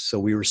prosthetics. So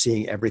we were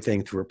seeing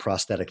everything through a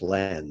prosthetic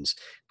lens,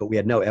 but we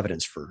had no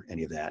evidence for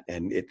any of that.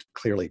 And it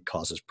clearly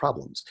causes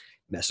problems,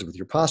 messes with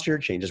your posture,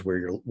 changes where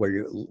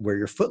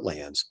your foot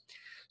lands.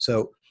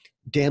 So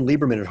Dan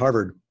Lieberman at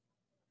Harvard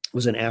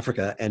was in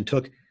Africa and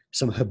took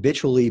some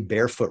habitually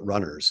barefoot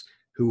runners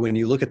who, when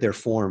you look at their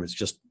form, it's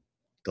just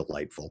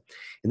delightful.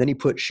 And then he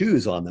put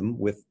shoes on them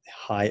with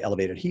high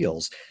elevated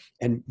heels.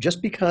 And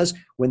just because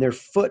when their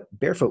foot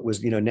barefoot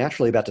was,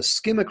 naturally about to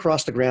skim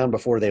across the ground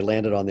before they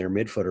landed on their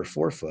midfoot or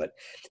forefoot,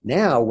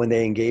 now when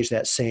they engage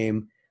that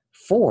same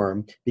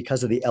form,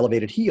 because of the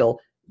elevated heel,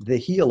 the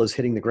heel is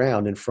hitting the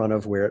ground in front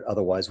of where it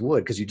otherwise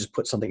would, because you just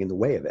put something in the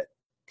way of it.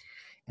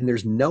 And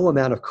there's no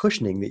amount of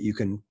cushioning that you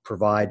can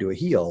provide to a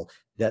heel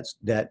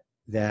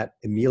that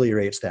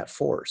ameliorates that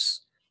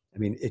force. I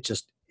mean,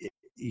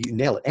 you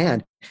nail it.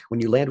 And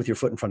when you land with your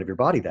foot in front of your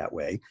body that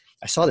way,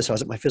 I saw this. I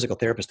was at my physical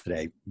therapist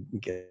today,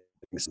 getting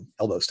some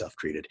elbow stuff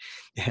treated.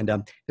 And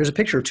there's a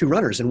picture of two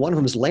runners, and one of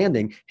them is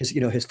landing.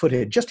 His foot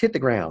had just hit the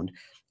ground,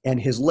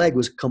 and his leg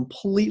was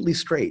completely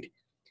straight.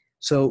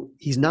 So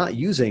he's not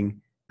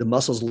using the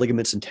muscles,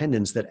 ligaments, and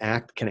tendons that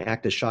can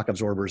act as shock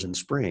absorbers and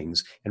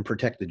springs and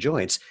protect the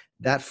joints.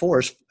 That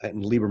force,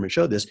 and Lieberman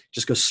showed this,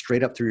 just goes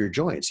straight up through your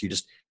joints. You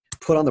just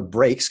put on the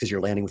brakes because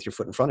you're landing with your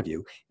foot in front of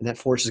you, and that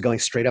force is going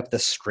straight up the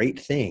straight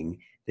thing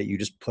that you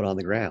just put on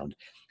the ground.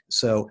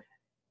 So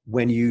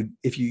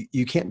if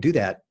you can't do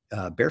that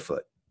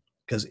barefoot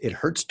because it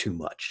hurts too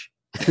much.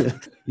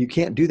 You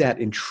can't do that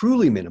in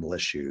truly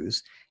minimalist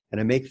shoes.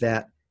 And I make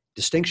that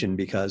distinction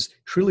because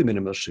truly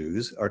minimalist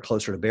shoes are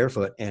closer to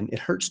barefoot and it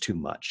hurts too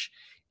much.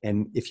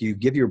 And if you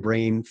give your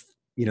brain,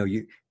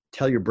 you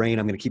tell your brain,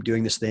 I'm going to keep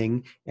doing this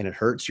thing and it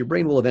hurts, your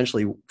brain will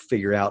eventually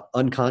figure out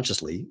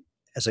unconsciously,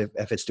 as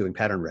if it's doing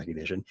pattern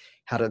recognition,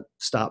 how to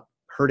stop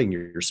hurting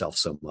yourself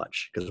so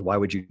much. Because why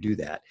would you do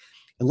that?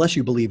 Unless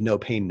you believe no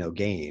pain, no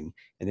gain,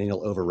 and then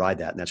you'll override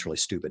that, and that's really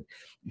stupid.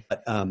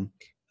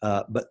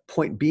 But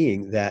point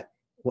being that,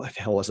 what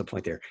the hell was the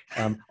point there?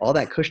 All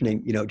that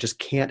cushioning, just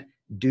can't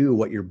do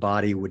what your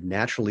body would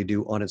naturally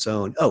do on its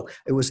own. Oh,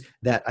 it was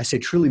that I say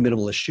truly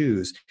minimalist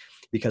shoes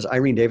because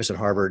Irene Davis at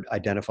Harvard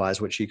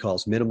identifies what she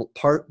calls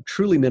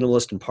truly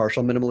minimalist and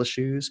partial minimalist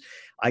shoes.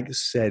 I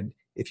said,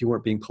 if you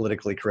weren't being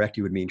politically correct,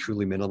 you would mean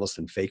truly minimalist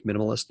and fake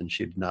minimalist, and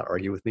she did not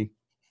argue with me.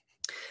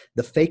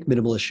 The fake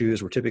minimalist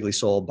shoes were typically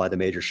sold by the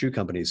major shoe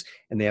companies,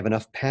 and they have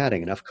enough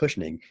padding, enough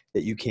cushioning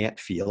that you can't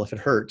feel if it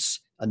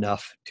hurts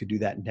enough to do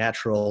that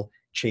natural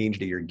change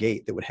to your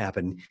gait that would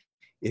happen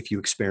if you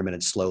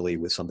experimented slowly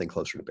with something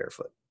closer to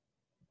barefoot.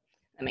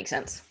 That makes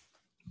sense.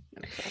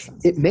 That makes a lot of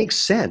sense. It makes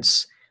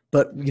sense.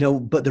 But,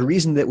 but the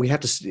reason that we have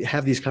to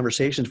have these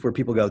conversations where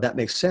people go, that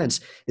makes sense,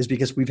 is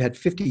because we've had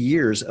 50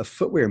 years of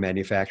footwear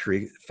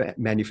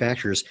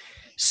manufacturers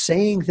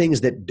saying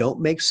things that don't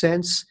make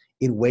sense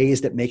in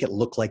ways that make it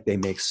look like they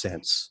make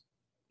sense.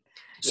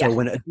 So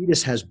when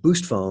Adidas has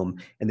Boost foam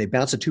and they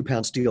bounce a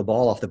 2-pound steel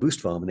ball off the Boost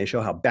foam and they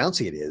show how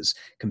bouncy it is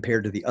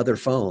compared to the other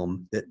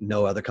foam that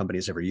no other company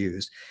has ever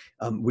used,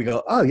 we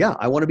go, oh yeah,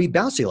 I want to be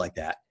bouncy like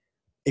that,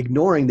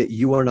 ignoring that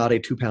you are not a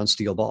 2-pound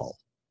steel ball.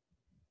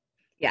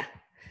 Yeah.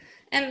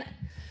 And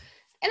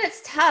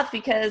it's tough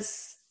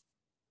because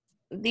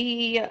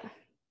you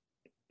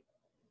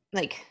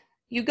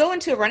go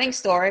into a running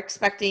store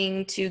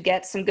expecting to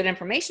get some good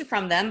information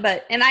from them,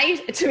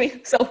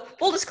 so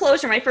full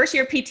disclosure, my first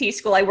year of PT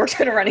school, I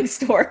worked in a running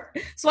store,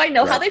 so I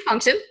know how they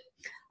function.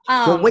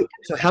 Well, wait,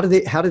 so how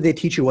did they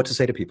teach you what to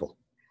say to people?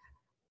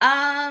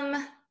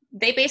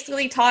 They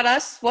basically taught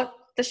us what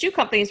the shoe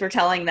companies were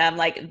telling them,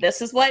 like,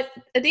 this is what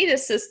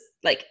Adidas is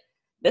like.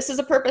 This is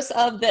the purpose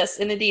of this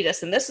in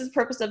Adidas, and this is the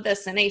purpose of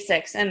this in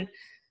Asics. And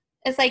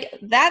it's like,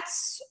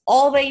 that's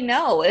all they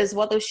know is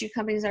what those shoe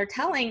companies are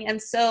telling.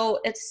 And so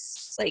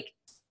it's like,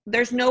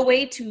 there's no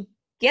way to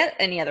get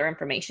any other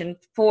information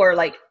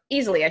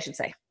easily, I should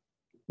say.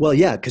 Well,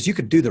 yeah, because you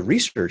could do the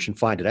research and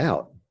find it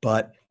out,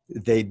 but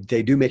they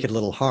do make it a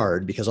little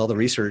hard because all the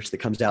research that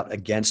comes out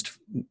against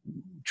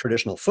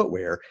traditional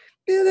footwear,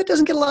 that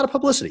doesn't get a lot of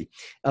publicity.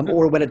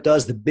 Or when it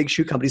does, the big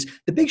shoe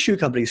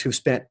companies who've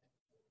spent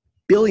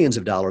billions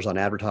of dollars on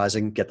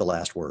advertising get the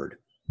last word.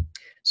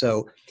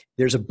 So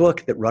there's a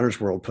book that Runner's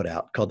World put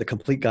out called The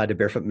Complete Guide to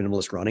Barefoot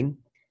Minimalist Running.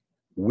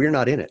 We're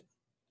not in it.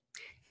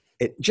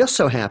 It just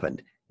so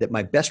happened that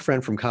my best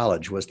friend from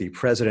college was the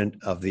president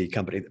of the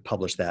company that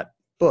published that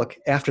book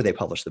after they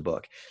published the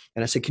book.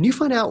 And I said, can you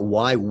find out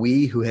why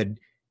we, who had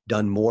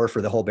done more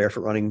for the whole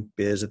barefoot running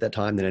biz at that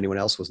time than anyone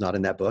else, was not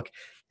in that book?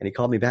 And he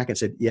called me back and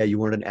said, yeah, you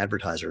weren't an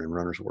advertiser in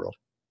Runner's World.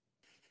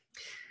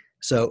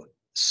 So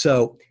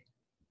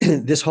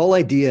this whole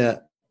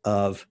idea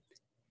of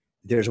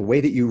there's a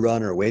way that you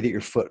run or a way that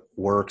your foot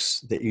works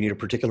that you need a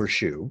particular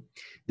shoe.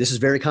 This is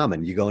very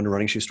common. You go into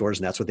running shoe stores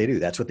and that's what they do.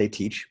 That's what they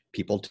teach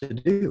people to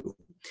do.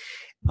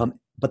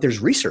 But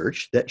there's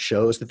research that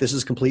shows that this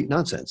is complete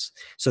nonsense.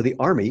 So the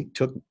Army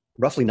took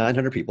roughly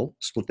 900 people,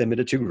 split them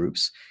into 2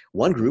 groups.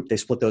 One group, they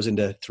split those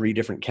into 3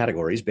 different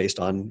categories based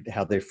on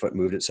how their foot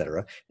moved, et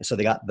cetera. And so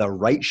they got the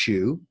right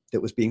shoe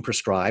that was being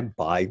prescribed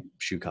by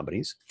shoe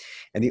companies.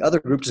 And the other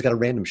group just got a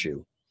random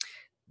shoe.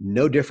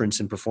 No difference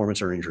in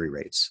performance or injury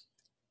rates.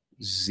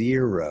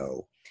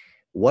 0.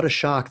 What a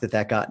shock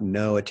that got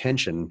no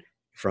attention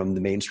from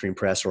the mainstream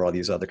press or all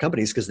these other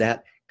companies, because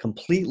that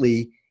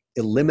completely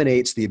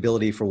eliminates the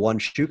ability for one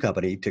shoe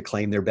company to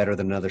claim they're better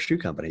than another shoe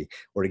company,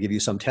 or to give you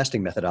some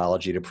testing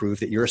methodology to prove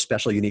that you're a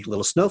special, unique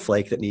little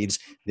snowflake that needs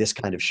this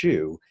kind of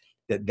shoe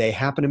that they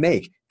happen to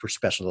make for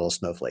special little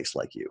snowflakes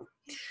like you.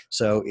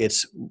 So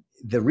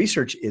the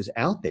research is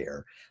out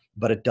there,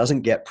 but it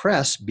doesn't get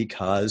press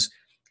because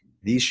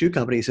these shoe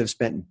companies have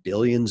spent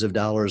billions of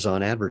dollars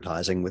on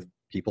advertising with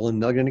people,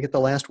 and they're going to get the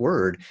last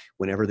word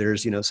whenever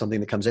there's, something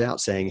that comes out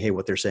saying, hey,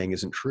 what they're saying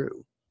isn't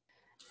true.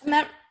 And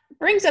that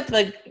brings up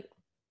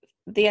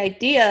the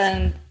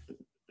idea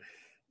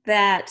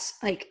that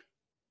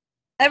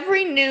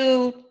every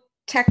new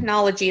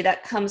technology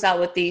that comes out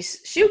with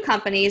these shoe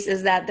companies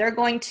is that they're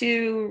going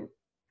to,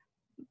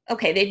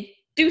 they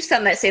do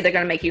some that say they're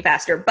going to make you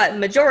faster, but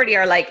majority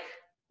are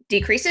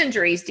decrease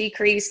injuries,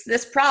 decrease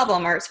this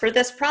problem, or it's for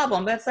this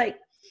problem. But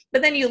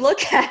but then you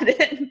look at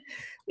it,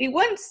 we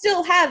wouldn't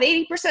still have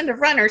 80% of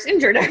runners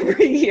injured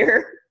every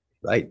year.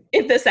 Right.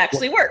 If this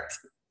actually worked.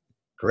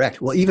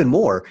 Correct. Well, even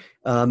more,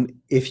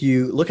 if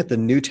you look at the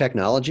new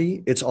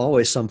technology, it's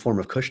always some form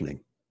of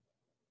cushioning.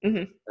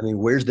 Mm-hmm. I mean,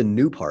 where's the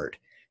new part?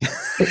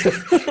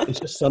 It's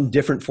just some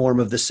different form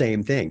of the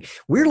same thing.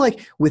 We're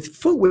with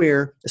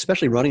footwear,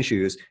 especially running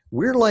shoes,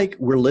 we're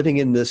living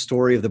in the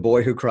story of the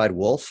boy who cried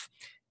wolf,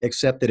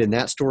 except that in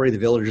that story, the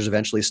villagers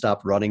eventually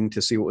stopped running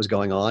to see what was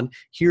going on.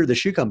 Here, the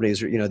shoe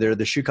companies are, they're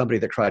the shoe company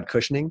that cried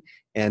cushioning,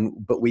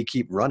 but we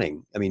keep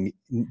running. I mean,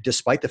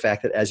 despite the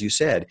fact that, as you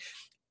said,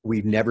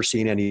 we've never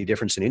seen any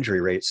difference in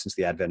injury rates since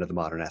the advent of the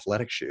modern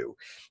athletic shoe.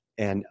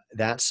 And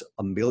that's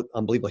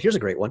unbelievable. Here's a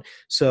great one.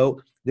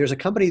 So there's a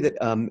company that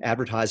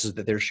advertises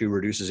that their shoe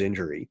reduces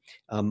injury.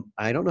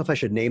 I don't know if I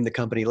should name the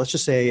company. Let's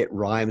just say it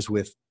rhymes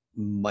with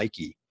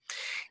Mikey.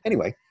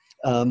 Anyway,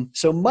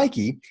 so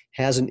Mikey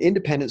has an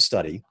independent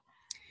study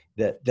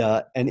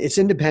And it's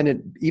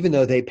independent, even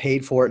though they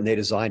paid for it and they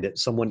designed it,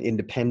 someone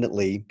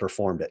independently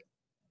performed it.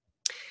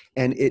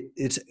 And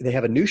they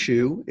have a new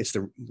shoe. It's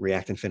the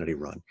React Infinity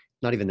Run.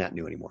 Not even that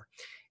new anymore.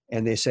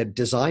 And they said,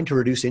 designed to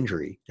reduce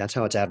injury. That's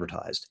how it's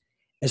advertised.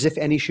 As if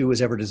any shoe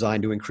was ever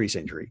designed to increase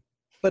injury,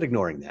 but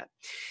ignoring that.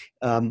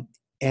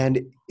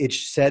 And it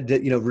said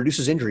that,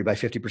 reduces injury by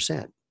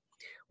 50%,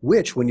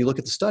 which when you look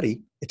at the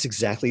study, it's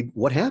exactly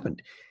what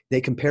happened.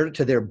 They compared it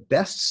to their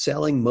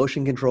best-selling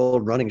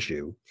motion-controlled running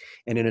shoe.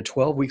 And in a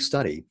 12-week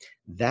study,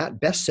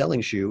 that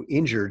best-selling shoe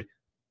injured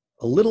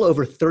a little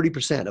over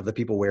 30% of the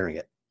people wearing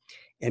it.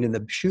 And in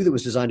the shoe that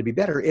was designed to be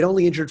better, it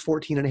only injured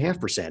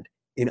 14.5%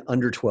 in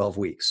under 12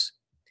 weeks.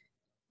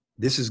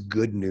 This is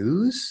good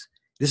news.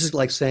 This is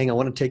like saying, I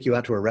want to take you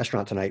out to a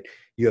restaurant tonight.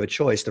 You have a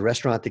choice, the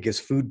restaurant that gives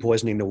food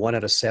poisoning to 1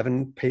 out of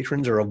 7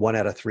 patrons or a 1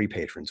 out of 3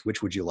 patrons.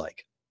 Which would you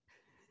like?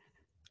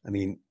 I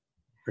mean,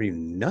 are you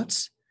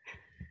nuts?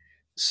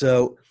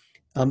 So,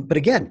 but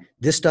again,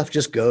 this stuff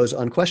just goes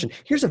unquestioned.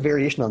 Here's a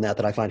variation on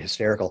that I find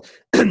hysterical.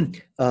 A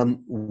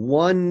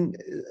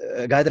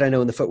guy that I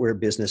know in the footwear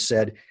business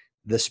said,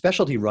 the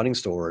specialty running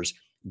stores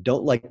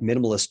don't like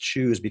minimalist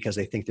shoes because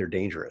they think they're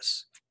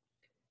dangerous.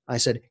 I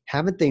said,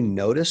 haven't they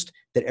noticed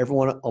that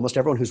almost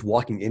everyone who's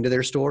walking into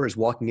their store is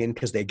walking in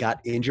because they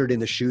got injured in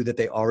the shoe that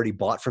they already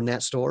bought from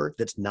that store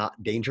that's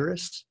not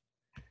dangerous?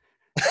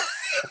 I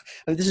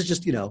mean, this is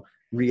just,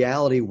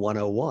 reality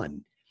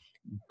 101.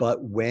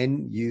 But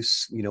when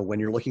when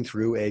you're looking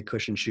through a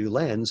cushion shoe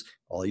lens,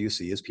 all you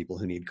see is people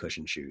who need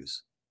cushion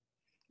shoes.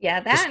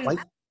 Yeah,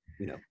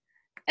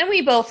 and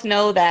we both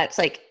know that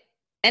like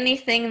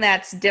anything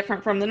that's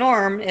different from the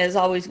norm is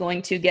always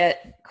going to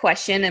get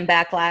questioned and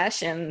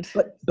backlash.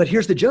 But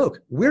here's the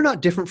joke. We're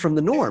not different from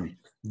the norm.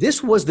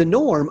 This was the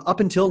norm up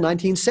until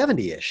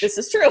 1970-ish. This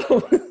is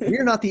true.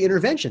 We're not the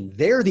intervention.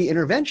 They're the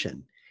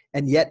intervention.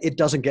 And yet it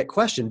doesn't get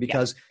questioned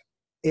because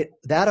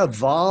that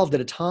evolved at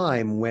a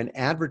time when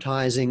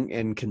advertising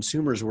and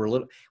consumers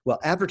were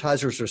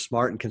advertisers were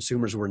smart and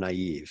consumers were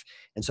naive.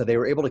 And so they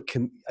were able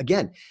to,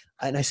 again,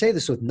 and I say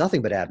this with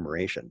nothing but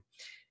admiration,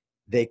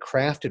 they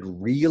crafted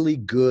really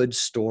good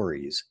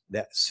stories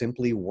that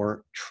simply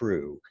weren't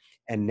true.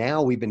 And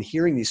now we've been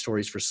hearing these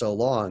stories for so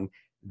long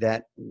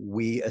that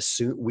we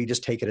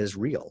just take it as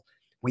real.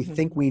 We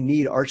think we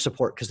need arch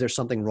support because there's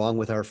something wrong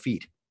with our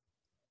feet.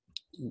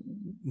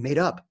 Made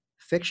up.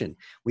 Fiction.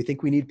 We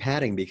think we need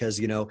padding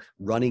because,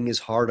 running is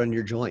hard on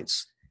your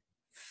joints.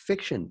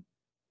 Fiction,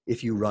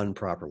 if you run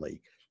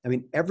properly. I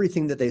mean,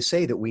 everything that they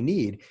say that we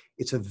need,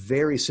 it's a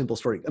very simple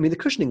story. I mean, the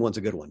cushioning one's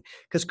a good one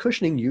because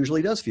cushioning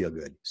usually does feel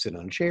good. Sit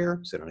on a chair,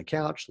 sit on a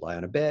couch, lie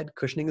on a bed.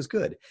 Cushioning is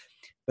good.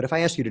 But if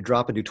I ask you to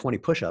drop and do 20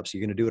 push-ups, you're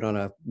going to do it on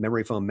a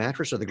memory foam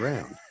mattress or the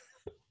ground.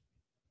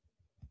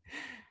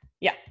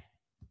 Yeah.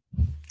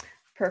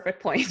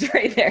 Perfect point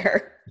right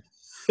there.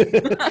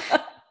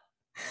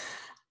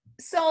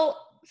 So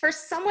for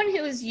someone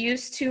who is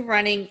used to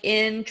running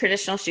in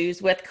traditional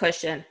shoes with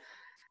cushion,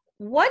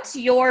 what's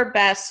your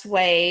best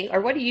way,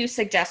 or what do you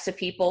suggest to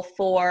people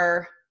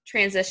for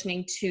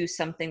transitioning to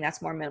something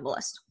that's more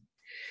minimalist?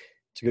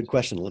 It's a good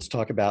question. Let's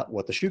talk about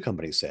what the shoe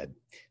company said.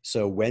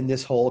 So when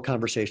this whole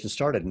conversation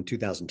started in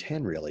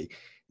 2010, really,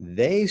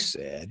 they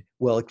said,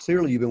 well,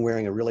 clearly you've been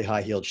wearing a really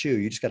high-heeled shoe.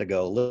 You just got to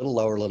go a little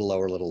lower, a little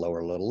lower, a little lower,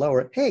 a little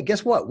lower. Hey,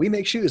 guess what? We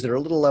make shoes that are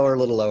a little lower, a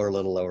little lower, a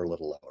little lower, a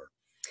little lower.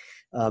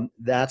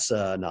 That's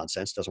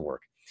nonsense. Doesn't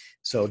work.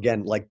 So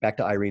again, like back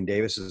to Irene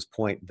Davis's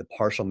point, the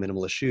partial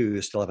minimalist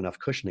shoes still have enough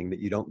cushioning that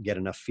you don't get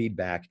enough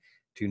feedback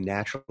to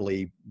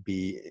naturally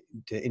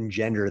to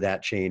engender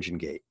that change in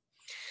gait.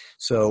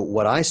 So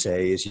what I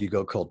say is you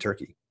go cold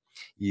turkey.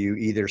 You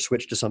either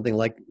switch to something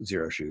like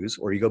Zero Shoes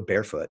or you go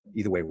barefoot.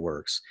 Either way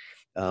works.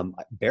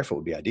 Barefoot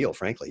would be ideal,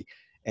 frankly.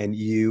 And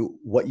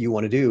what you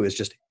want to do is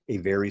just a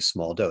very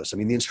small dose. I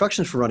mean, the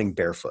instructions for running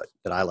barefoot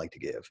that I like to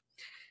give,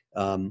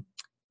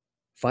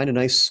 find a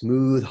nice,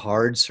 smooth,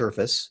 hard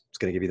surface. It's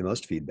going to give you the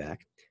most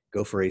feedback.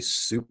 Go for a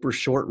super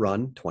short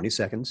run, 20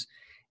 seconds.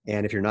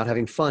 And if you're not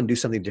having fun, do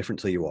something different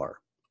till you are.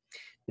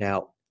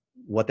 Now,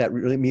 what that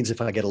really means, if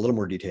I get a little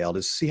more detailed,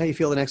 is see how you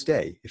feel the next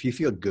day. If you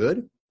feel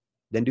good,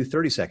 then do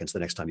 30 seconds the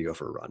next time you go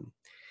for a run.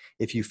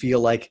 If you feel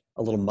like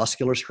a little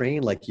muscular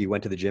strain, like you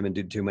went to the gym and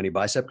did too many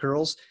bicep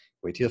curls,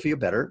 wait till you feel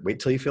better. Wait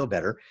till you feel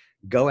better.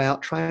 Go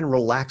out, try and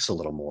relax a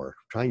little more.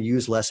 Try and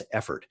use less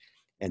effort.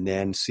 And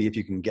then see if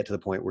you can get to the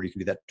point where you can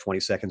do that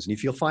 20 seconds and you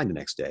feel fine the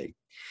next day.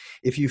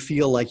 If you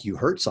feel like you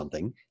hurt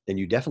something, then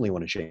you definitely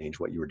want to change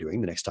what you were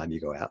doing the next time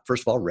you go out.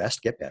 First of all,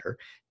 rest, get better.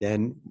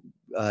 Then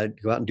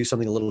go out and do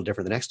something a little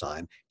different the next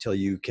time till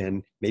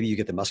maybe you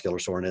get the muscular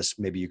soreness,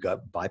 maybe you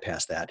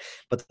bypass that.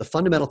 But the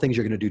fundamental things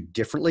you're going to do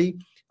differently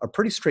are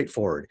pretty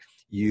straightforward.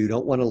 You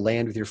don't want to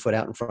land with your foot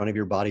out in front of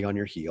your body on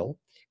your heel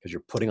because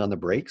you're putting on the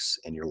brakes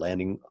and you're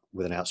landing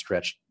with an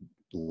outstretched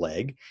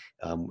leg.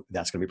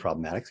 That's going to be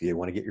problematic. So you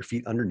want to get your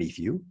feet underneath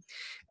you.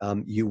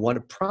 You want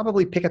to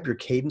probably pick up your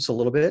cadence a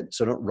little bit.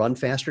 So don't run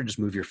faster, just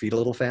move your feet a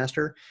little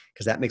faster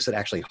because that makes it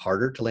actually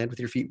harder to land with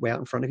your feet way out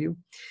in front of you.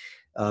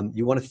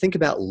 You want to think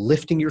about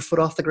lifting your foot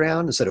off the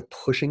ground instead of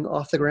pushing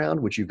off the ground,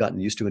 which you've gotten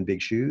used to in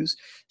big shoes.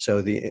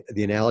 So the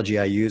analogy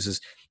I use is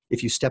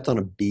if you stepped on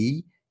a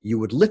bee, you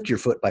would lift your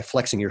foot by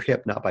flexing your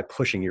hip, not by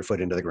pushing your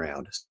foot into the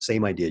ground.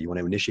 Same idea. You want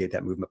to initiate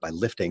that movement by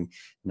lifting,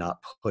 not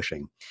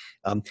pushing.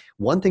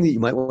 One thing that you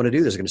might want to do,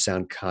 this is going to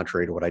sound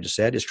contrary to what I just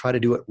said, is try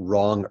to do it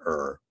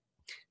wrong-er.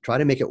 Try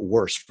to make it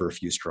worse for a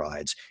few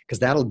strides, because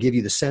that'll give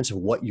you the sense of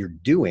what you're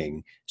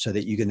doing so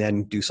that you can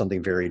then do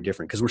something very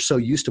different, because we're so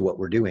used to what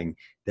we're doing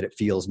that it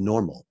feels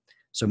normal.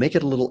 So make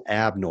it a little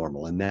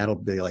abnormal, and that'll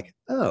be like,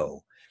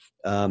 oh.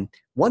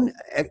 One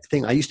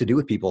thing I used to do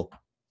with people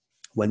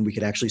when we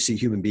could actually see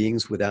human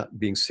beings without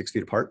being 6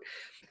 feet apart,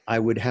 I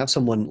would have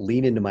someone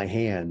lean into my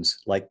hands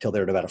like till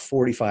they're at about a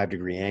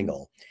 45-degree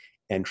angle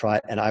and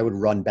I would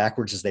run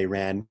backwards as they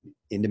ran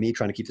into me,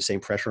 trying to keep the same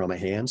pressure on my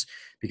hands,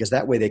 because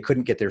that way they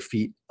couldn't even get their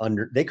feet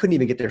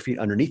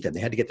underneath them.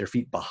 They had to get their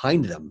feet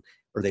behind them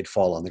or they'd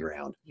fall on the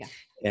ground. Yeah.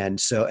 And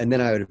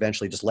then I would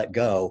eventually just let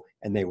go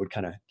and they would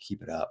kind of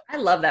keep it up. I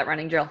love that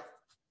running drill.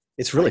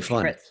 It's really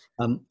fun.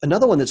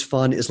 Another one that's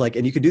fun is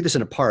and you can do this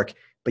in a park,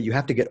 but you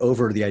have to get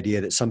over the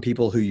idea that some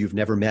people who you've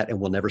never met and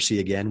will never see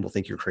again will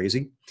think you're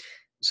crazy.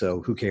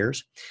 So who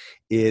cares?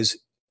 Is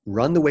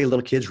run the way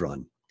little kids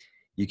run.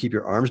 You keep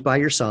your arms by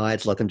your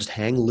sides, let them just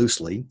hang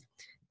loosely.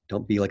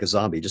 Don't be like a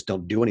zombie. Just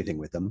don't do anything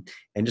with them.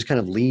 And just kind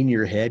of lean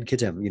your head.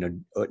 Kids have,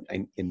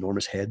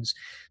 enormous heads.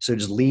 So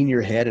just lean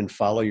your head and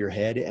follow your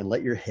head and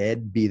let your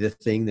head be the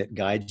thing that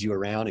guides you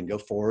around and go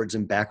forwards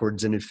and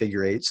backwards and in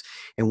figure eights.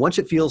 And once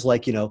it feels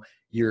like,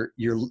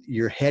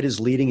 your head is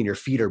leading and your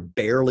feet are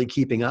barely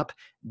keeping up,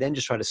 then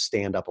just try to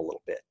stand up a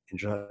little bit and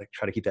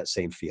try to keep that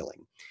same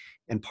feeling.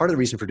 And part of the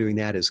reason for doing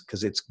that is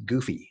because it's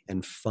goofy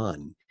and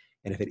fun.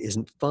 And if it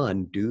isn't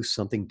fun, do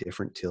something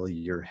different till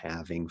you're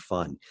having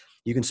fun.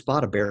 You can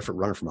spot a barefoot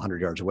runner from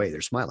 100 yards away.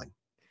 They're smiling.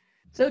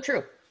 So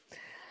true.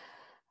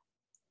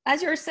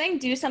 As you were saying,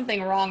 do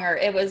something wrong, or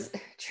it was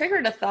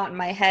triggered a thought in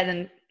my head.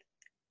 And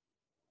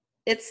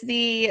it's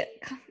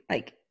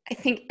I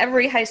think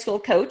every high school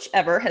coach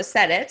ever has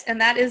said it. And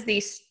that is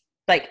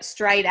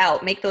stride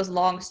out, make those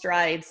long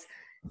strides.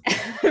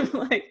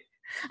 I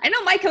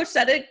know my coach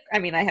said it. I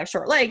mean, I have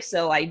short legs,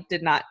 so I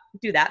did not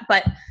do that,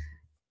 but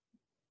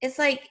it's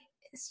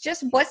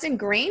just what's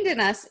ingrained in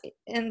us.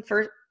 And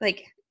for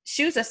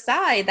shoes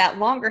aside, that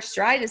longer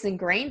stride is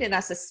ingrained in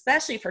us,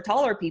 especially for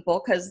taller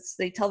people, because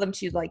they tell them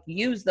to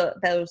use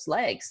those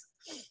legs.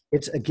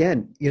 It's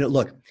again,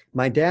 look,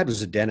 my dad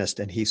was a dentist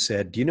and he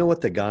said, do you know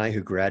what the guy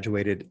who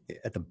graduated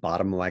at the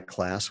bottom of my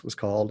class was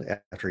called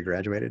after he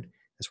graduated?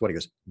 That's what he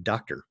goes,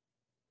 doctor.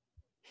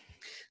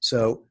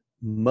 So,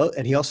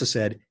 and he also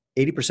said,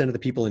 80% of the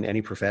people in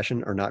any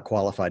profession are not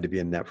qualified to be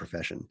in that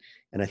profession.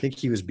 And I think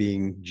he was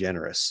being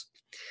generous.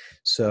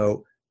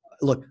 So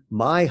look,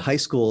 my high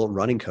school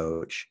running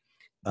coach,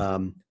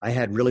 I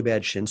had really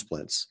bad shin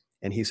splints.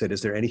 And he said,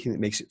 is there anything that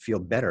makes it feel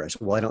better? I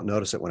said, well, I don't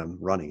notice it when I'm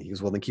running. He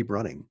goes, well, then keep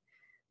running.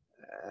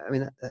 I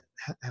mean,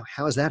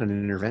 how is that an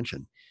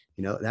intervention?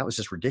 That was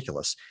just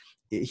ridiculous.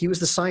 He was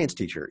the science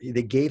teacher.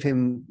 They gave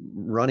him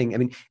running. I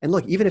mean, and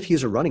look, even if he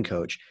was a running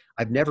coach,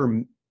 I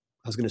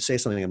was going to say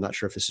something. I'm not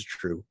sure if this is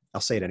true.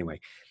 I'll say it anyway.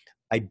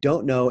 I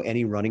don't know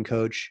any running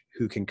coach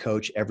who can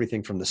coach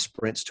everything from the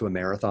sprints to a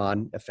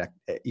marathon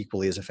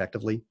equally as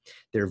effectively.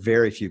 There are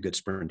very few good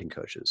sprinting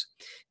coaches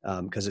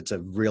because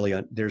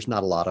there's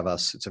not a lot of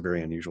us. It's a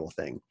very unusual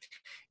thing.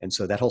 And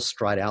so that whole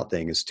stride out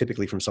thing is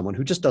typically from someone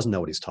who just doesn't know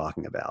what he's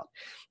talking about.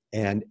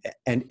 And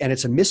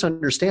it's a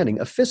misunderstanding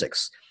of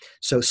physics.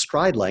 So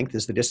stride length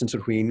is the distance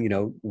between,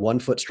 one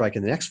foot strike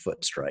and the next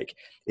foot strike.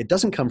 It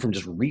doesn't come from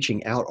just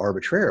reaching out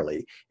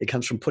arbitrarily. It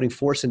comes from putting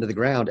force into the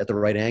ground at the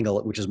right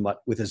angle, which is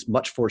with as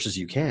much force as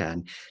you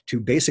can to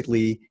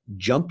basically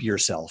jump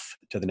yourself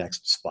to the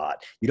next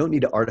spot. You don't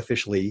need to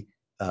artificially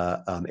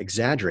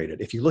exaggerate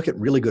it. If you look at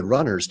really good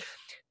runners,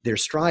 their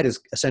stride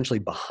is essentially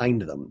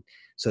behind them.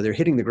 So they're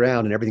hitting the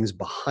ground and everything's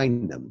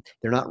behind them.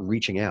 They're not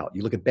reaching out.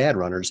 You look at bad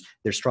runners,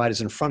 their stride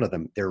is in front of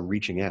them. They're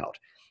reaching out.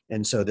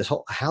 And so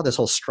how this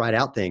whole stride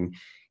out thing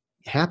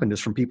happened is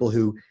from people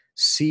who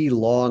see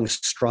long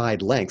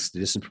stride lengths, the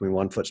distance between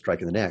one foot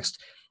strike and the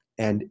next.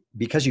 And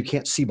because you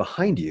can't see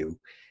behind you,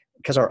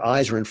 because our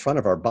eyes are in front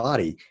of our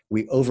body,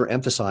 we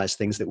overemphasize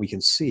things that we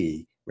can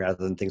see rather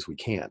than things we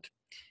can't.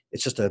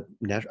 It's just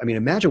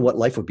imagine what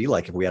life would be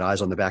like if we had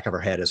eyes on the back of our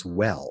head as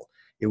well.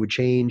 It would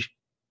change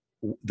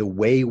the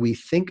way we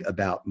think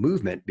about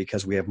movement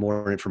because we have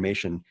more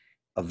information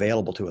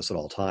available to us at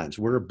all times.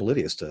 We're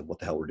oblivious to what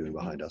the hell we're doing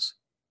behind us.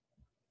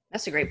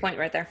 That's a great point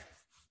right there.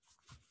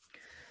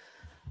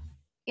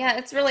 Yeah,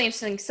 it's really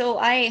interesting. So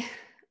I'm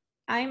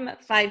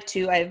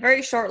 5'2". I have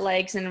very short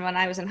legs. And when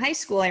I was in high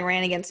school, I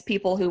ran against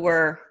people who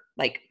were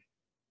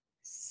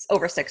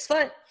over 6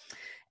 foot.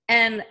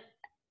 And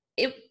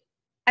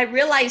I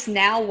realize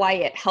now why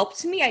it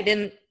helped me. I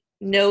didn't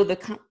know the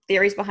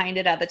theories behind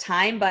it at the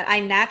time, but I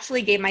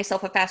naturally gave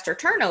myself a faster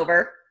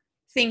turnover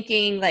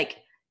thinking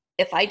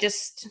if I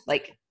just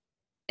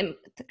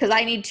because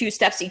I need 2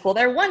 steps equal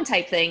their 1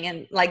 type thing.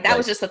 And that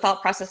was just the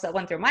thought process that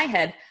went through my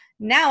head.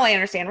 now I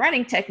understand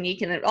running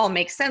technique, and it all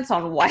makes sense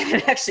on why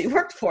it actually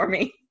worked for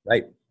me.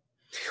 Right.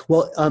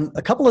 Well,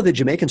 a couple of the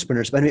Jamaican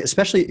sprinters, I mean,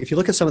 especially if you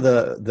look at some of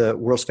the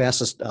world's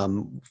fastest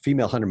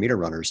female 100-meter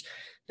runners,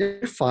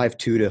 they're 5'2"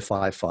 to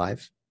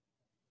 5'5".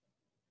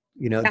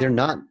 You know, Yeah.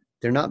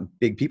 they're not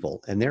big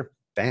people, and they're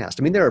fast.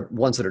 I mean, there are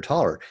ones that are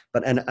taller,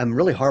 and I'm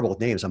really horrible with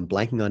names. I'm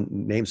blanking on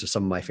names of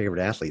some of my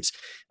favorite athletes.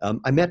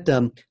 I met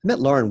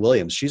Lauren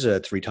Williams. She's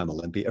a 4-time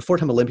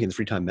Olympian,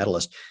 3-time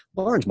medalist.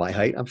 Lauren's my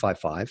height. I'm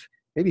 5'5".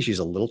 Maybe she's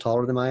a little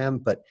taller than I am,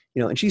 but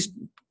and she's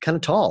kind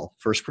of tall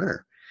for a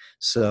sprinter,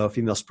 so a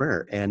female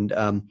sprinter. And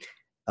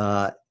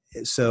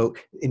so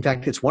in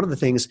fact, it's one of the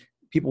things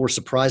people were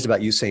surprised about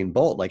Usain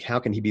Bolt. Like, how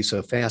can he be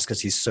so fast?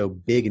 Because he's so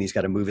big and he's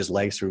got to move his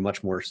legs through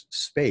much more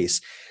space.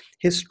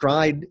 His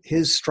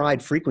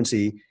stride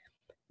frequency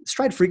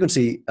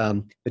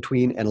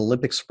between an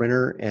Olympic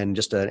sprinter and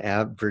just an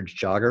average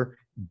jogger,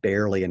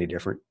 barely any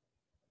different.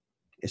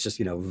 It's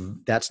just,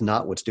 that's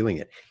not what's doing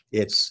it.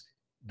 It's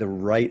the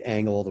right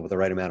angle with the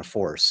right amount of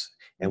force.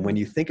 And when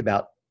you think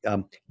about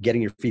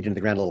getting your feet into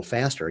the ground a little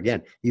faster,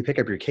 again, you pick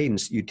up your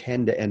cadence, you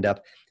tend to end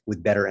up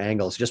with better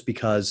angles, just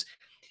because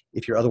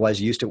if you're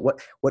otherwise used to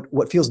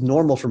what feels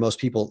normal for most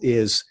people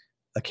is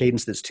a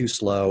cadence that's too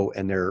slow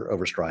and they're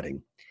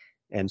overstriding.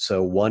 And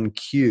so one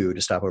cue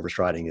to stop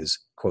overstriding is,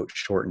 quote,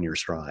 shorten your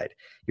stride.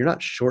 You're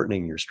not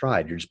shortening your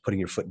stride. You're just putting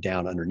your foot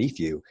down underneath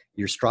you.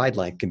 Your stride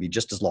length can be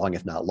just as long,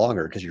 if not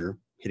longer, because you're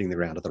hitting the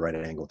ground at the right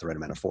angle with the right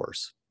amount of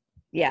force.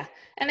 Yeah.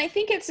 And I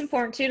think it's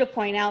important too to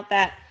point out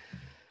that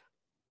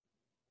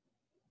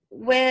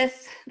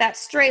with that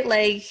straight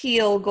leg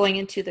heel going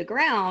into the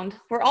ground,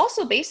 we're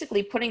also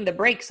basically putting the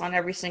brakes on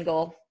every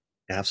single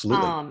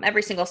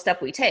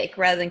step we take,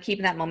 rather than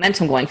keeping that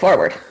momentum going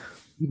forward.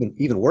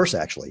 Even worse,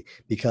 actually,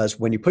 because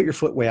when you put your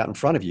foot way out in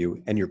front of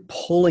you and you're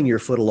pulling your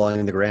foot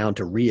along the ground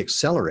to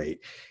re-accelerate,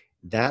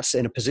 that's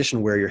in a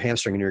position where your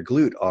hamstring and your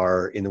glute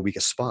are in the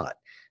weakest spot.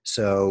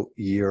 So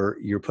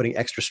you're putting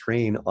extra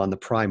strain on the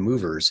prime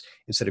movers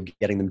instead of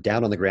getting them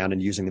down on the ground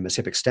and using them as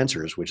hip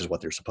extensors, which is what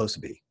they're supposed to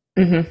be.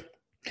 Mm-hmm.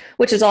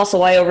 Which is also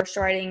why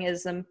overstriding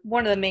is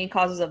one of the main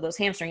causes of those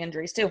hamstring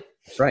injuries too.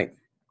 Right.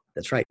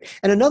 That's right.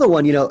 And another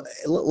one,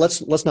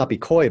 let's not be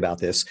coy about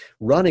this.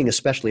 Running,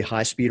 especially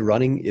high-speed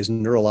running, is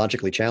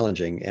neurologically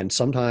challenging. And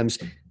sometimes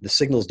the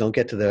signals don't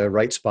get to the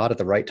right spot at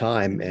the right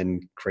time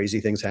and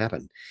crazy things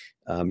happen.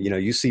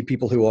 You see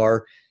people who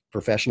are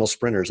professional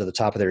sprinters at the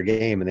top of their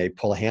game and they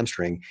pull a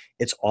hamstring.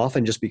 It's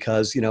often just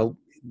because, the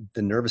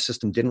nervous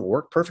system didn't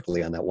work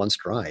perfectly on that one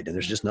stride, and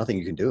there's just nothing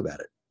you can do about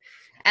it.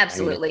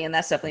 Absolutely. And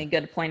that's definitely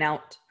good to point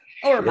out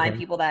or remind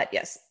people that,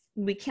 yes,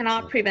 we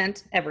cannot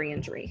prevent every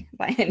injury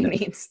by any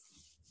means.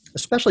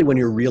 Especially when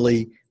you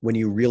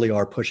really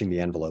are pushing the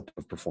envelope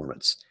of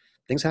performance.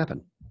 Things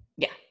happen.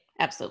 Yeah,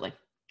 absolutely.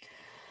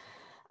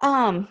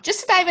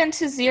 Just to dive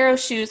into Zero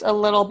Shoes a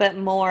little bit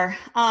more,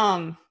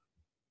 I'll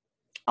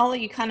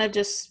let you kind of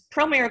just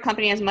promote your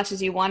company as much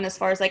as you want. As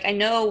far as I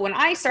know when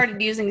I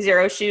started using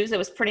Zero Shoes, it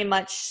was pretty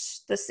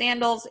much the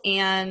sandals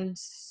and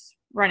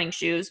running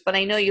shoes, but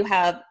I know you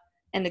have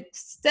an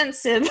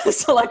extensive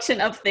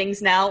selection of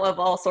things now of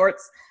all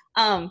sorts.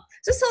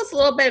 Just tell us a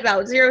little bit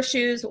about Zero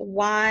Shoes,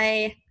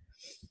 why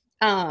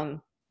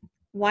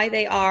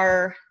they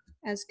are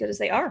as good as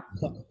they are.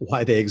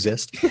 Why they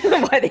exist.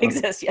 Why they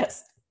exist,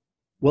 yes.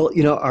 Well,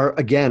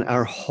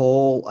 our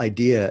whole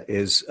idea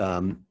is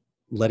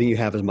letting you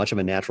have as much of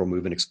a natural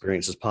movement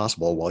experience as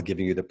possible while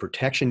giving you the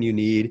protection you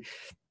need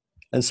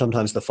and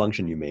sometimes the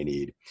function you may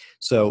need.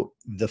 So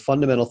the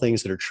fundamental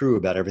things that are true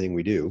about everything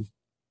we do: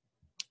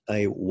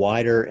 a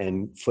wider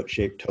and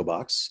foot-shaped toe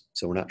box,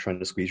 so we're not trying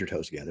to squeeze your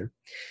toes together.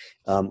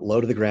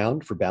 Low to the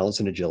ground for balance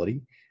and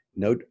agility.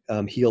 No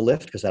heel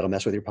lift, because that'll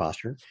mess with your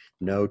posture.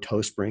 No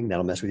toe spring,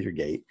 that'll mess with your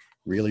gait.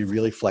 Really,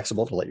 really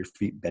flexible to let your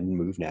feet bend and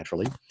move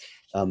naturally.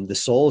 The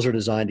soles are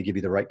designed to give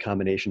you the right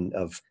combination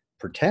of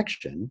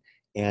protection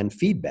and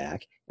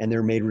feedback, and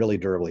they're made really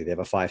durably. They have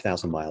a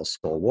 5,000 miles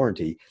sole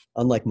warranty,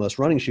 unlike most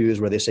running shoes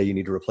where they say you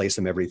need to replace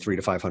them every 300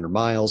 to 500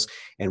 miles.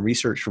 And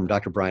research from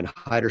Dr. Brian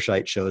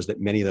Heiderscheit shows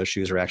that many of those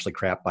shoes are actually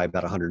crap by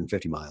about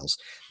 150 miles.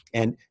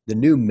 And the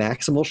new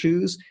Maximal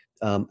shoes,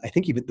 I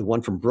think even the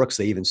one from Brooks,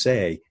 they even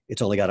say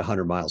it's only got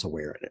 100 miles of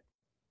wear in it.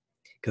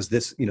 Because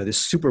this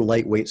super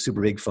lightweight,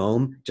 super big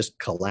foam just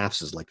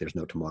collapses like there's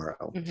no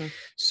tomorrow. Mm-hmm.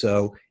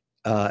 So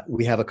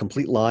we have a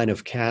complete line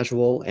of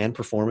casual and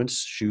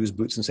performance shoes,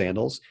 boots, and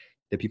sandals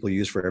that people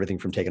use for everything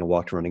from taking a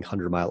walk to running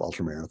 100-mile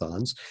ultra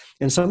marathons.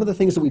 And some of the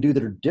things that we do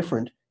that are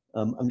different,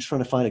 I'm just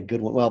trying to find a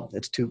good one. Well, I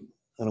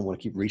don't want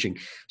to keep reaching.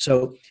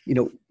 So,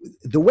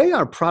 the way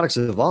our products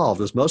have evolved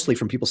was mostly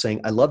from people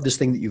saying, I love this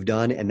thing that you've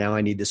done, and now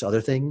I need this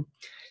other thing.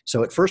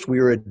 So at first we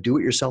were a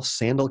do-it-yourself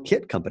sandal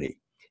kit company.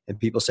 And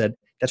people said,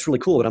 that's really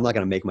cool, but I'm not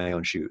going to make my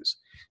own shoes.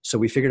 So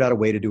we figured out a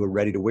way to do a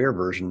ready-to-wear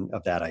version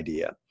of that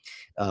idea.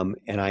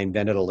 And I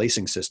invented a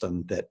lacing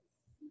system that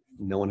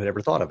no one had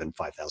ever thought of in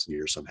 5,000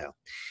 years somehow.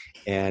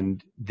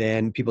 And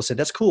then people said,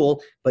 that's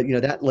cool, but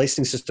that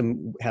lacing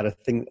system had a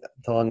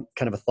thong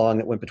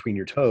that went between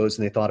your toes,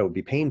 and they thought it would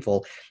be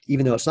painful.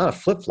 Even though it's not a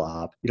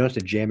flip-flop, you don't have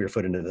to jam your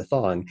foot into the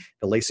thong.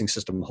 The lacing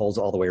system holds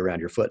all the way around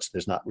your foot, so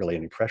there's not really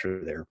any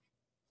pressure there.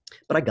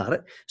 But I got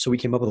it. So we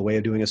came up with a way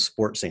of doing a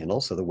sport sandal.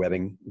 So the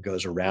webbing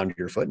goes around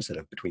your foot instead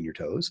of between your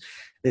toes.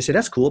 They said,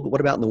 that's cool, but what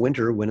about in the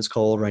winter when it's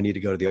cold or I need to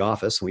go to the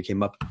office? And we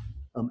came up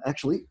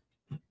actually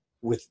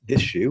with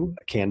this shoe,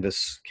 a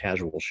canvas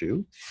casual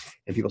shoe.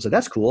 And people said,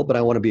 that's cool, but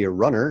I want to be a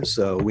runner.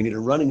 So we need a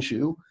running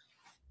shoe.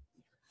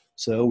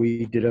 So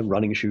we did a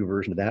running shoe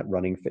version of that,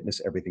 running,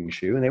 fitness, everything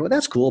shoe. And they went,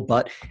 that's cool,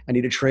 but I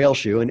need a trail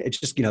shoe. And it's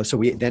just, so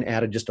we then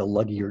added just a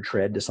luggier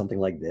tread to something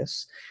like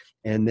this.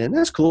 And then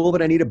that's cool,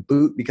 but I need a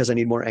boot because I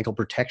need more ankle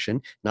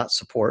protection, not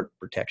support,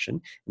 protection.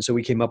 And so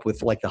we came up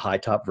with like the high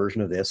top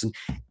version of this.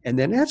 And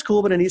then that's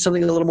cool, but I need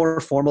something a little more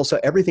formal. So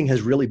everything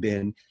has really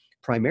been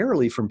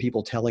primarily from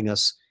people telling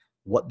us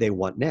what they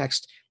want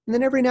next. And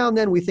then every now and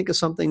then we think of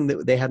something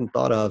that they hadn't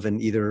thought of, and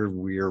either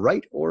we're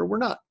right or we're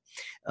not.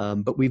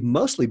 But we've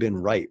mostly been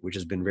right, which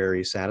has been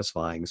very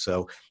satisfying.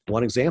 So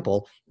one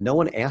example, no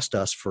one asked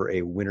us for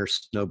a winter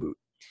snow boot.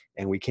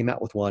 And we came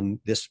out with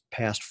one this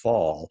past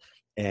fall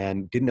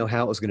and didn't know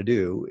how it was going to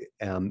do,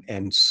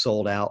 and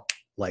sold out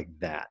like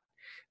that.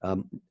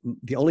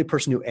 The only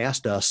person who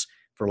asked us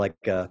for like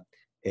a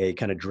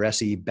kind of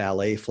dressy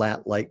ballet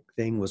flat-like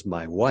thing was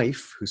my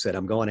wife, who said,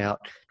 I'm going out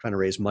trying to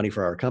raise money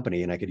for our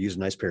company and I could use a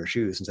nice pair of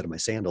shoes instead of my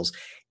sandals,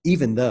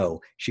 even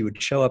though she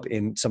would show up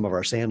in some of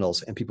our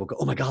sandals and people go,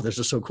 oh my God, those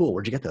are so cool.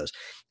 Where'd you get those?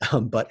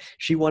 But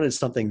she wanted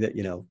something that,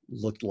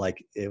 looked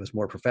like it was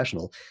more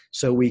professional.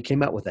 So we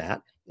came out with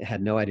that. I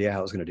had no idea how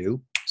it was going to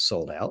do.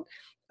 Sold out.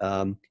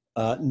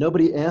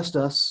 Nobody asked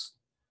us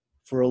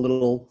for a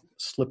little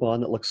slip-on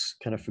that looks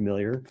kind of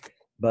familiar,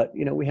 but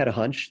we had a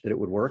hunch that it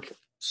would work.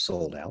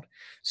 Sold out.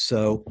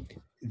 So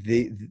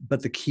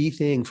but the key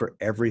thing for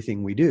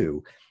everything we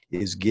do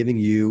is giving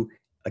you,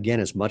 again,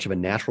 as much of a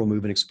natural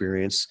movement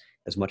experience,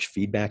 as much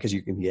feedback as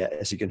you can get,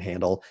 as you can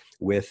handle,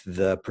 with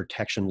the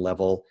protection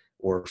level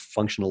or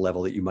functional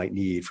level that you might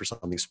need for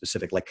something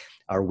specific. Like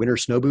our winter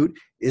snow boot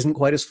isn't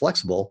quite as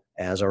flexible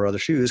as our other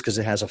shoes because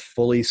it has a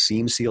fully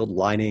seam sealed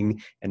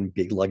lining and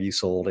big luggy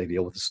sole to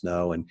deal with the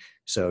snow. And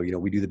so,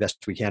 we do the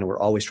best we can. We're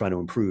always trying to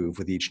improve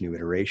with each new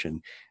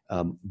iteration.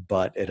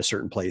 But at a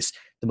certain place,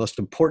 the most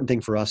important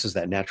thing for us is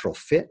that natural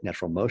fit,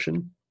 natural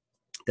motion.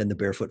 Then the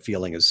barefoot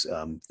feeling is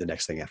the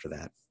next thing after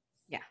that.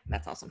 Yeah,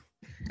 that's awesome.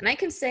 And I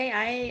can say,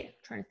 I'm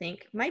trying to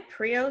think, my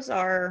Prios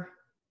are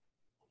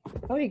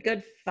probably a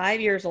good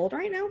 5 years old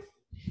right now,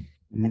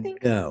 I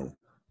think. No,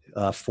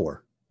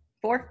 4.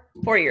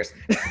 4 years.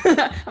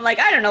 I'm like,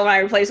 I don't know when I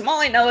replace them. All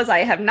I know is I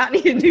have not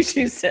needed new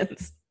shoes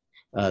since.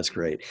 That's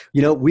great.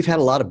 We've had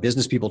a lot of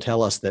business people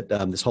tell us that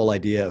this whole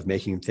idea of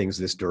making things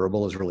this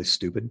durable is really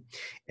stupid.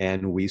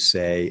 And we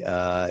say,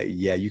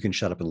 yeah, you can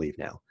shut up and leave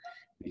now.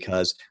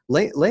 Because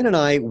Lane and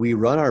I, we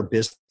run our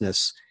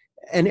business,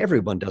 and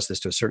everyone does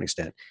this to a certain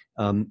extent.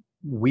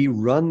 We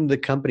run the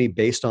company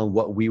based on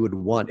what we would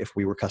want if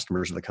we were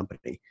customers of the company.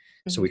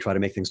 Mm-hmm. So we try to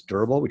make things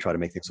durable. We try to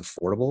make things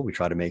affordable. We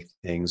try to make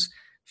things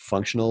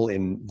functional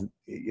and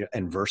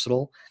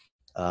versatile.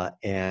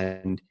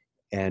 And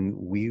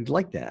we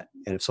like that.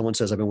 And if someone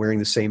says, I've been wearing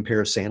the same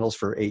pair of sandals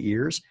for 8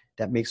 years,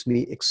 that makes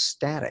me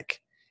ecstatic.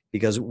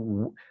 Because,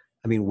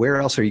 where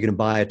else are you going to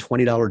buy a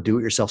 $20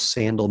 do-it-yourself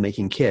sandal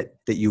making kit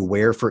that you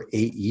wear for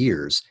 8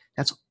 years?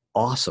 That's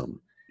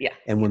awesome. Yeah.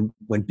 And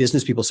when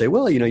business people say,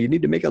 well, you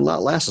need to make it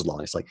not last as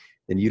long, it's like,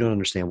 then you don't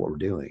understand what we're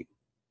doing.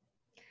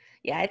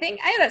 Yeah, I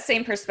think I have that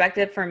same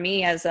perspective for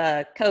me as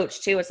a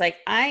coach too. It's like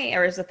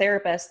or as a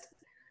therapist,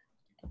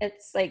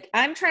 it's like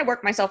I'm trying to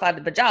work myself out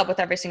of the job with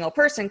every single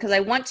person because I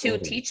want to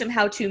teach them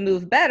how to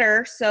move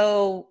better.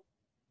 So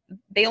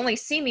they only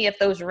see me if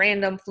those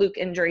random fluke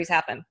injuries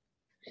happen.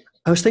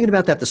 I was thinking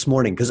about that this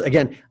morning because,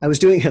 again, I was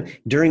doing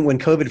during when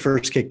COVID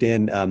first kicked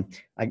in,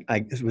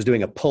 I was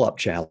doing a pull-up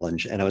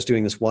challenge, and I was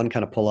doing this one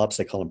kind of pull-ups.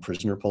 They call them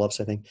prisoner pull-ups,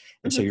 I think.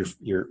 And so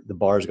the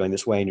bar is going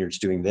this way, and you're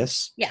just doing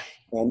this. Yeah.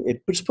 And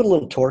it just put a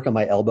little torque on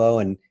my elbow,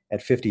 and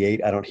at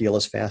 58, I don't heal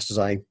as fast as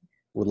I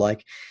would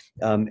like.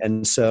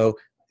 And so,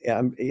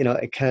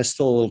 it kind of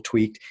still a little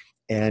tweaked.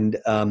 And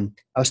I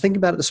was thinking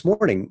about it this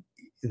morning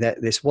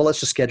that they said, well, let's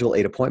just schedule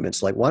 8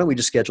 appointments. Like, why don't we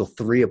just schedule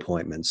 3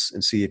 appointments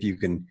and see if you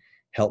can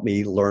help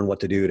me learn what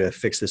to do to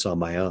fix this on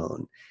my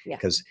own.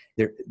 Because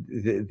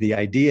the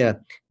idea,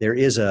 there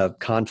is a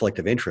conflict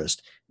of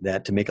interest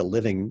that to make a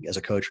living as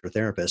a coach or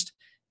therapist,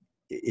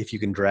 if you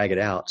can drag it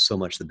out, so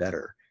much the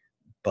better.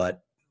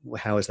 But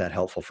how is that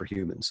helpful for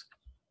humans?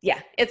 Yeah,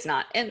 it's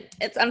not. And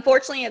it's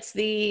unfortunately,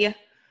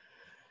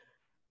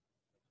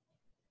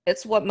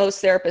 it's what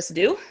most therapists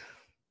do.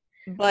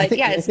 But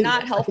it's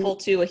not helpful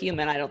to a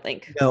human, I don't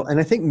think. No, and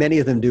I think many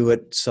of them do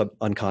it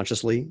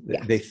unconsciously.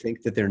 Yeah. They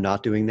think that they're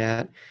not doing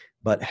that.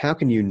 But how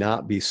can you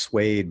not be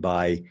swayed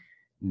by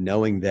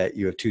knowing that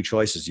you have 2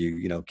 choices?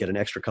 You get an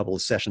extra couple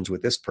of sessions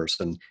with this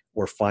person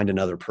or find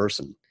another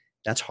person.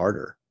 That's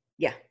harder.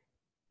 Yeah.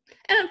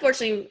 And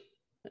unfortunately,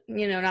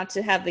 not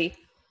to have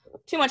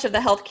too much of the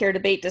healthcare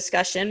debate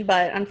discussion,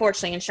 but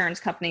unfortunately insurance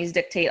companies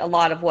dictate a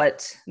lot of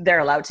what they're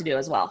allowed to do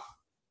as well.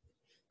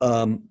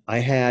 I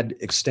had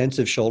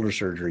extensive shoulder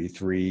surgery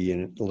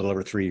a little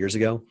over 3 years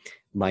ago.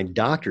 My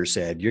doctor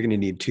said, you're going to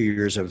need 2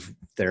 years of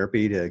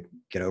therapy to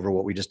get over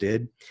what we just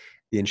did.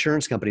 The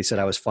insurance company said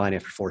I was fine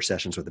after 4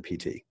 sessions with the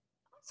PT.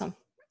 Awesome.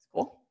 That's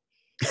cool.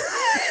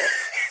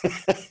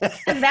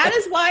 And that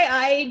is why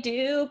I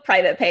do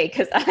private pay,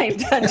 because I'm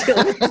done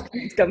dealing with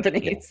insurance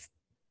companies.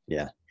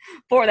 Yeah.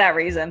 For that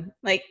reason.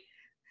 Like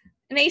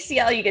an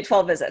ACL, you get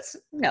 12 visits.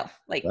 No,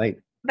 right.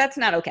 That's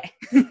not okay.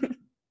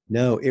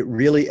 No, it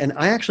really, and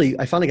I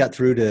finally got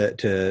through to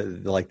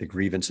the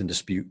grievance and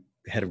dispute,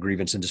 head of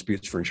grievance and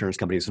disputes for insurance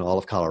companies in all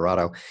of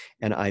Colorado.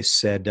 And I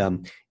said,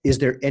 is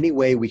there any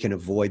way we can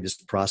avoid this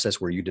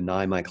process where you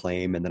deny my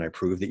claim and then I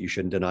prove that you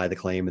shouldn't deny the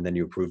claim and then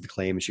you approve the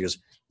claim? And she goes,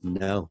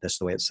 no, that's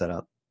the way it's set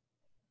up.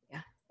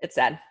 Yeah, it's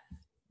sad.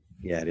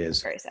 Yeah, it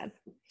is. Very sad.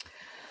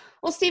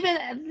 Well, Stephen,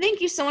 thank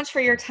you so much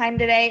for your time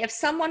today. If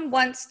someone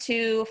wants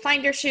to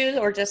find your shoes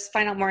or just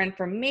find out more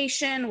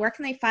information, where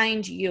can they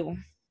find you?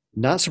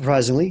 Not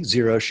surprisingly,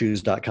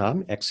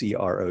 xeroshoes.com,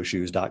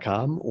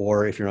 XEROshoes.com,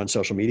 or if you're on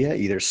social media,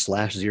 either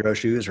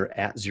 /ZeroShoes or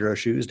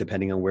 @ZeroShoes,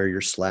 depending on where you're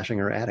slashing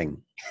or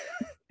adding.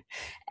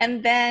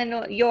 And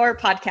then your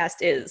podcast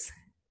is?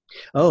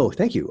 Oh,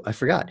 thank you. I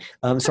forgot.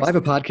 So I have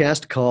a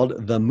podcast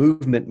called The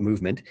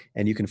Movement,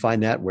 and you can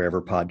find that wherever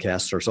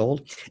podcasts are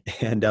sold,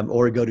 and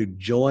or go to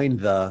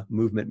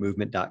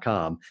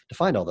jointhemovementmovement.com to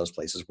find all those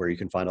places where you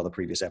can find all the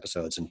previous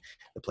episodes and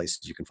the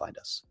places you can find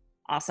us.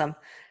 Awesome.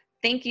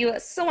 Thank you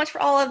so much for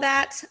all of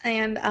that.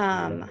 And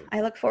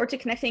I look forward to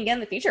connecting again in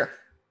the future.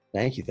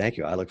 Thank you.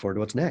 I look forward to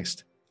what's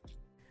next.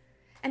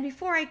 And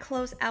before I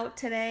close out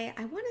today,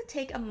 I want to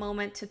take a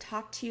moment to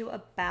talk to you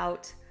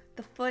about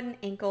the foot and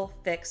ankle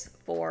fix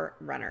for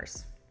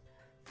runners.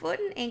 Foot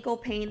and ankle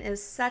pain is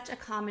such a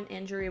common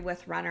injury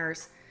with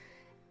runners,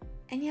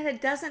 and yet it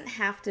doesn't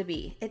have to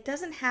be. It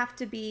doesn't have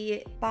to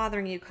be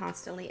bothering you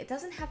constantly. It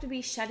doesn't have to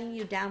be shutting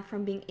you down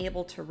from being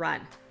able to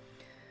run.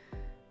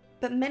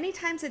 But many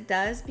times it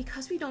does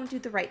because we don't do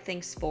the right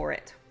things for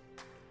it.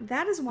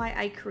 That is why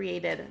I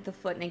created the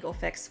Foot and Ankle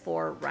Fix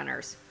for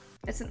runners.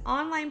 It's an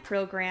online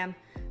program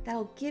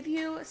that'll give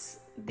you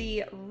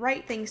the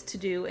right things to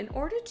do in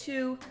order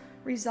to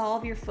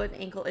resolve your foot and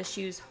ankle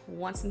issues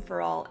once and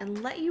for all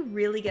and let you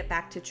really get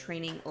back to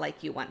training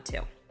like you want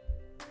to.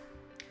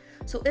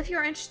 So if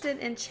you're interested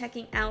in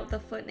checking out the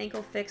Foot and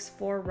Ankle Fix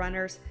for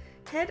runners,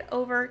 head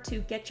over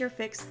to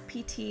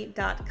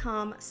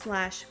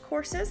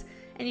getyourfixpt.com/courses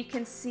and you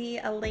can see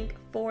a link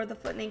for the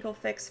Foot and Ankle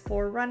Fix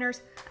for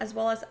runners as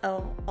well as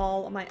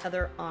all of my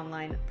other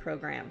online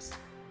programs.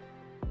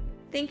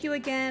 Thank you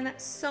again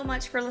so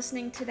much for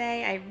listening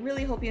today. I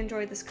really hope you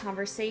enjoyed this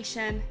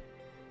conversation.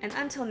 And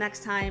until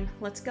next time,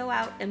 let's go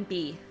out and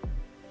be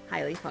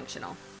highly functional.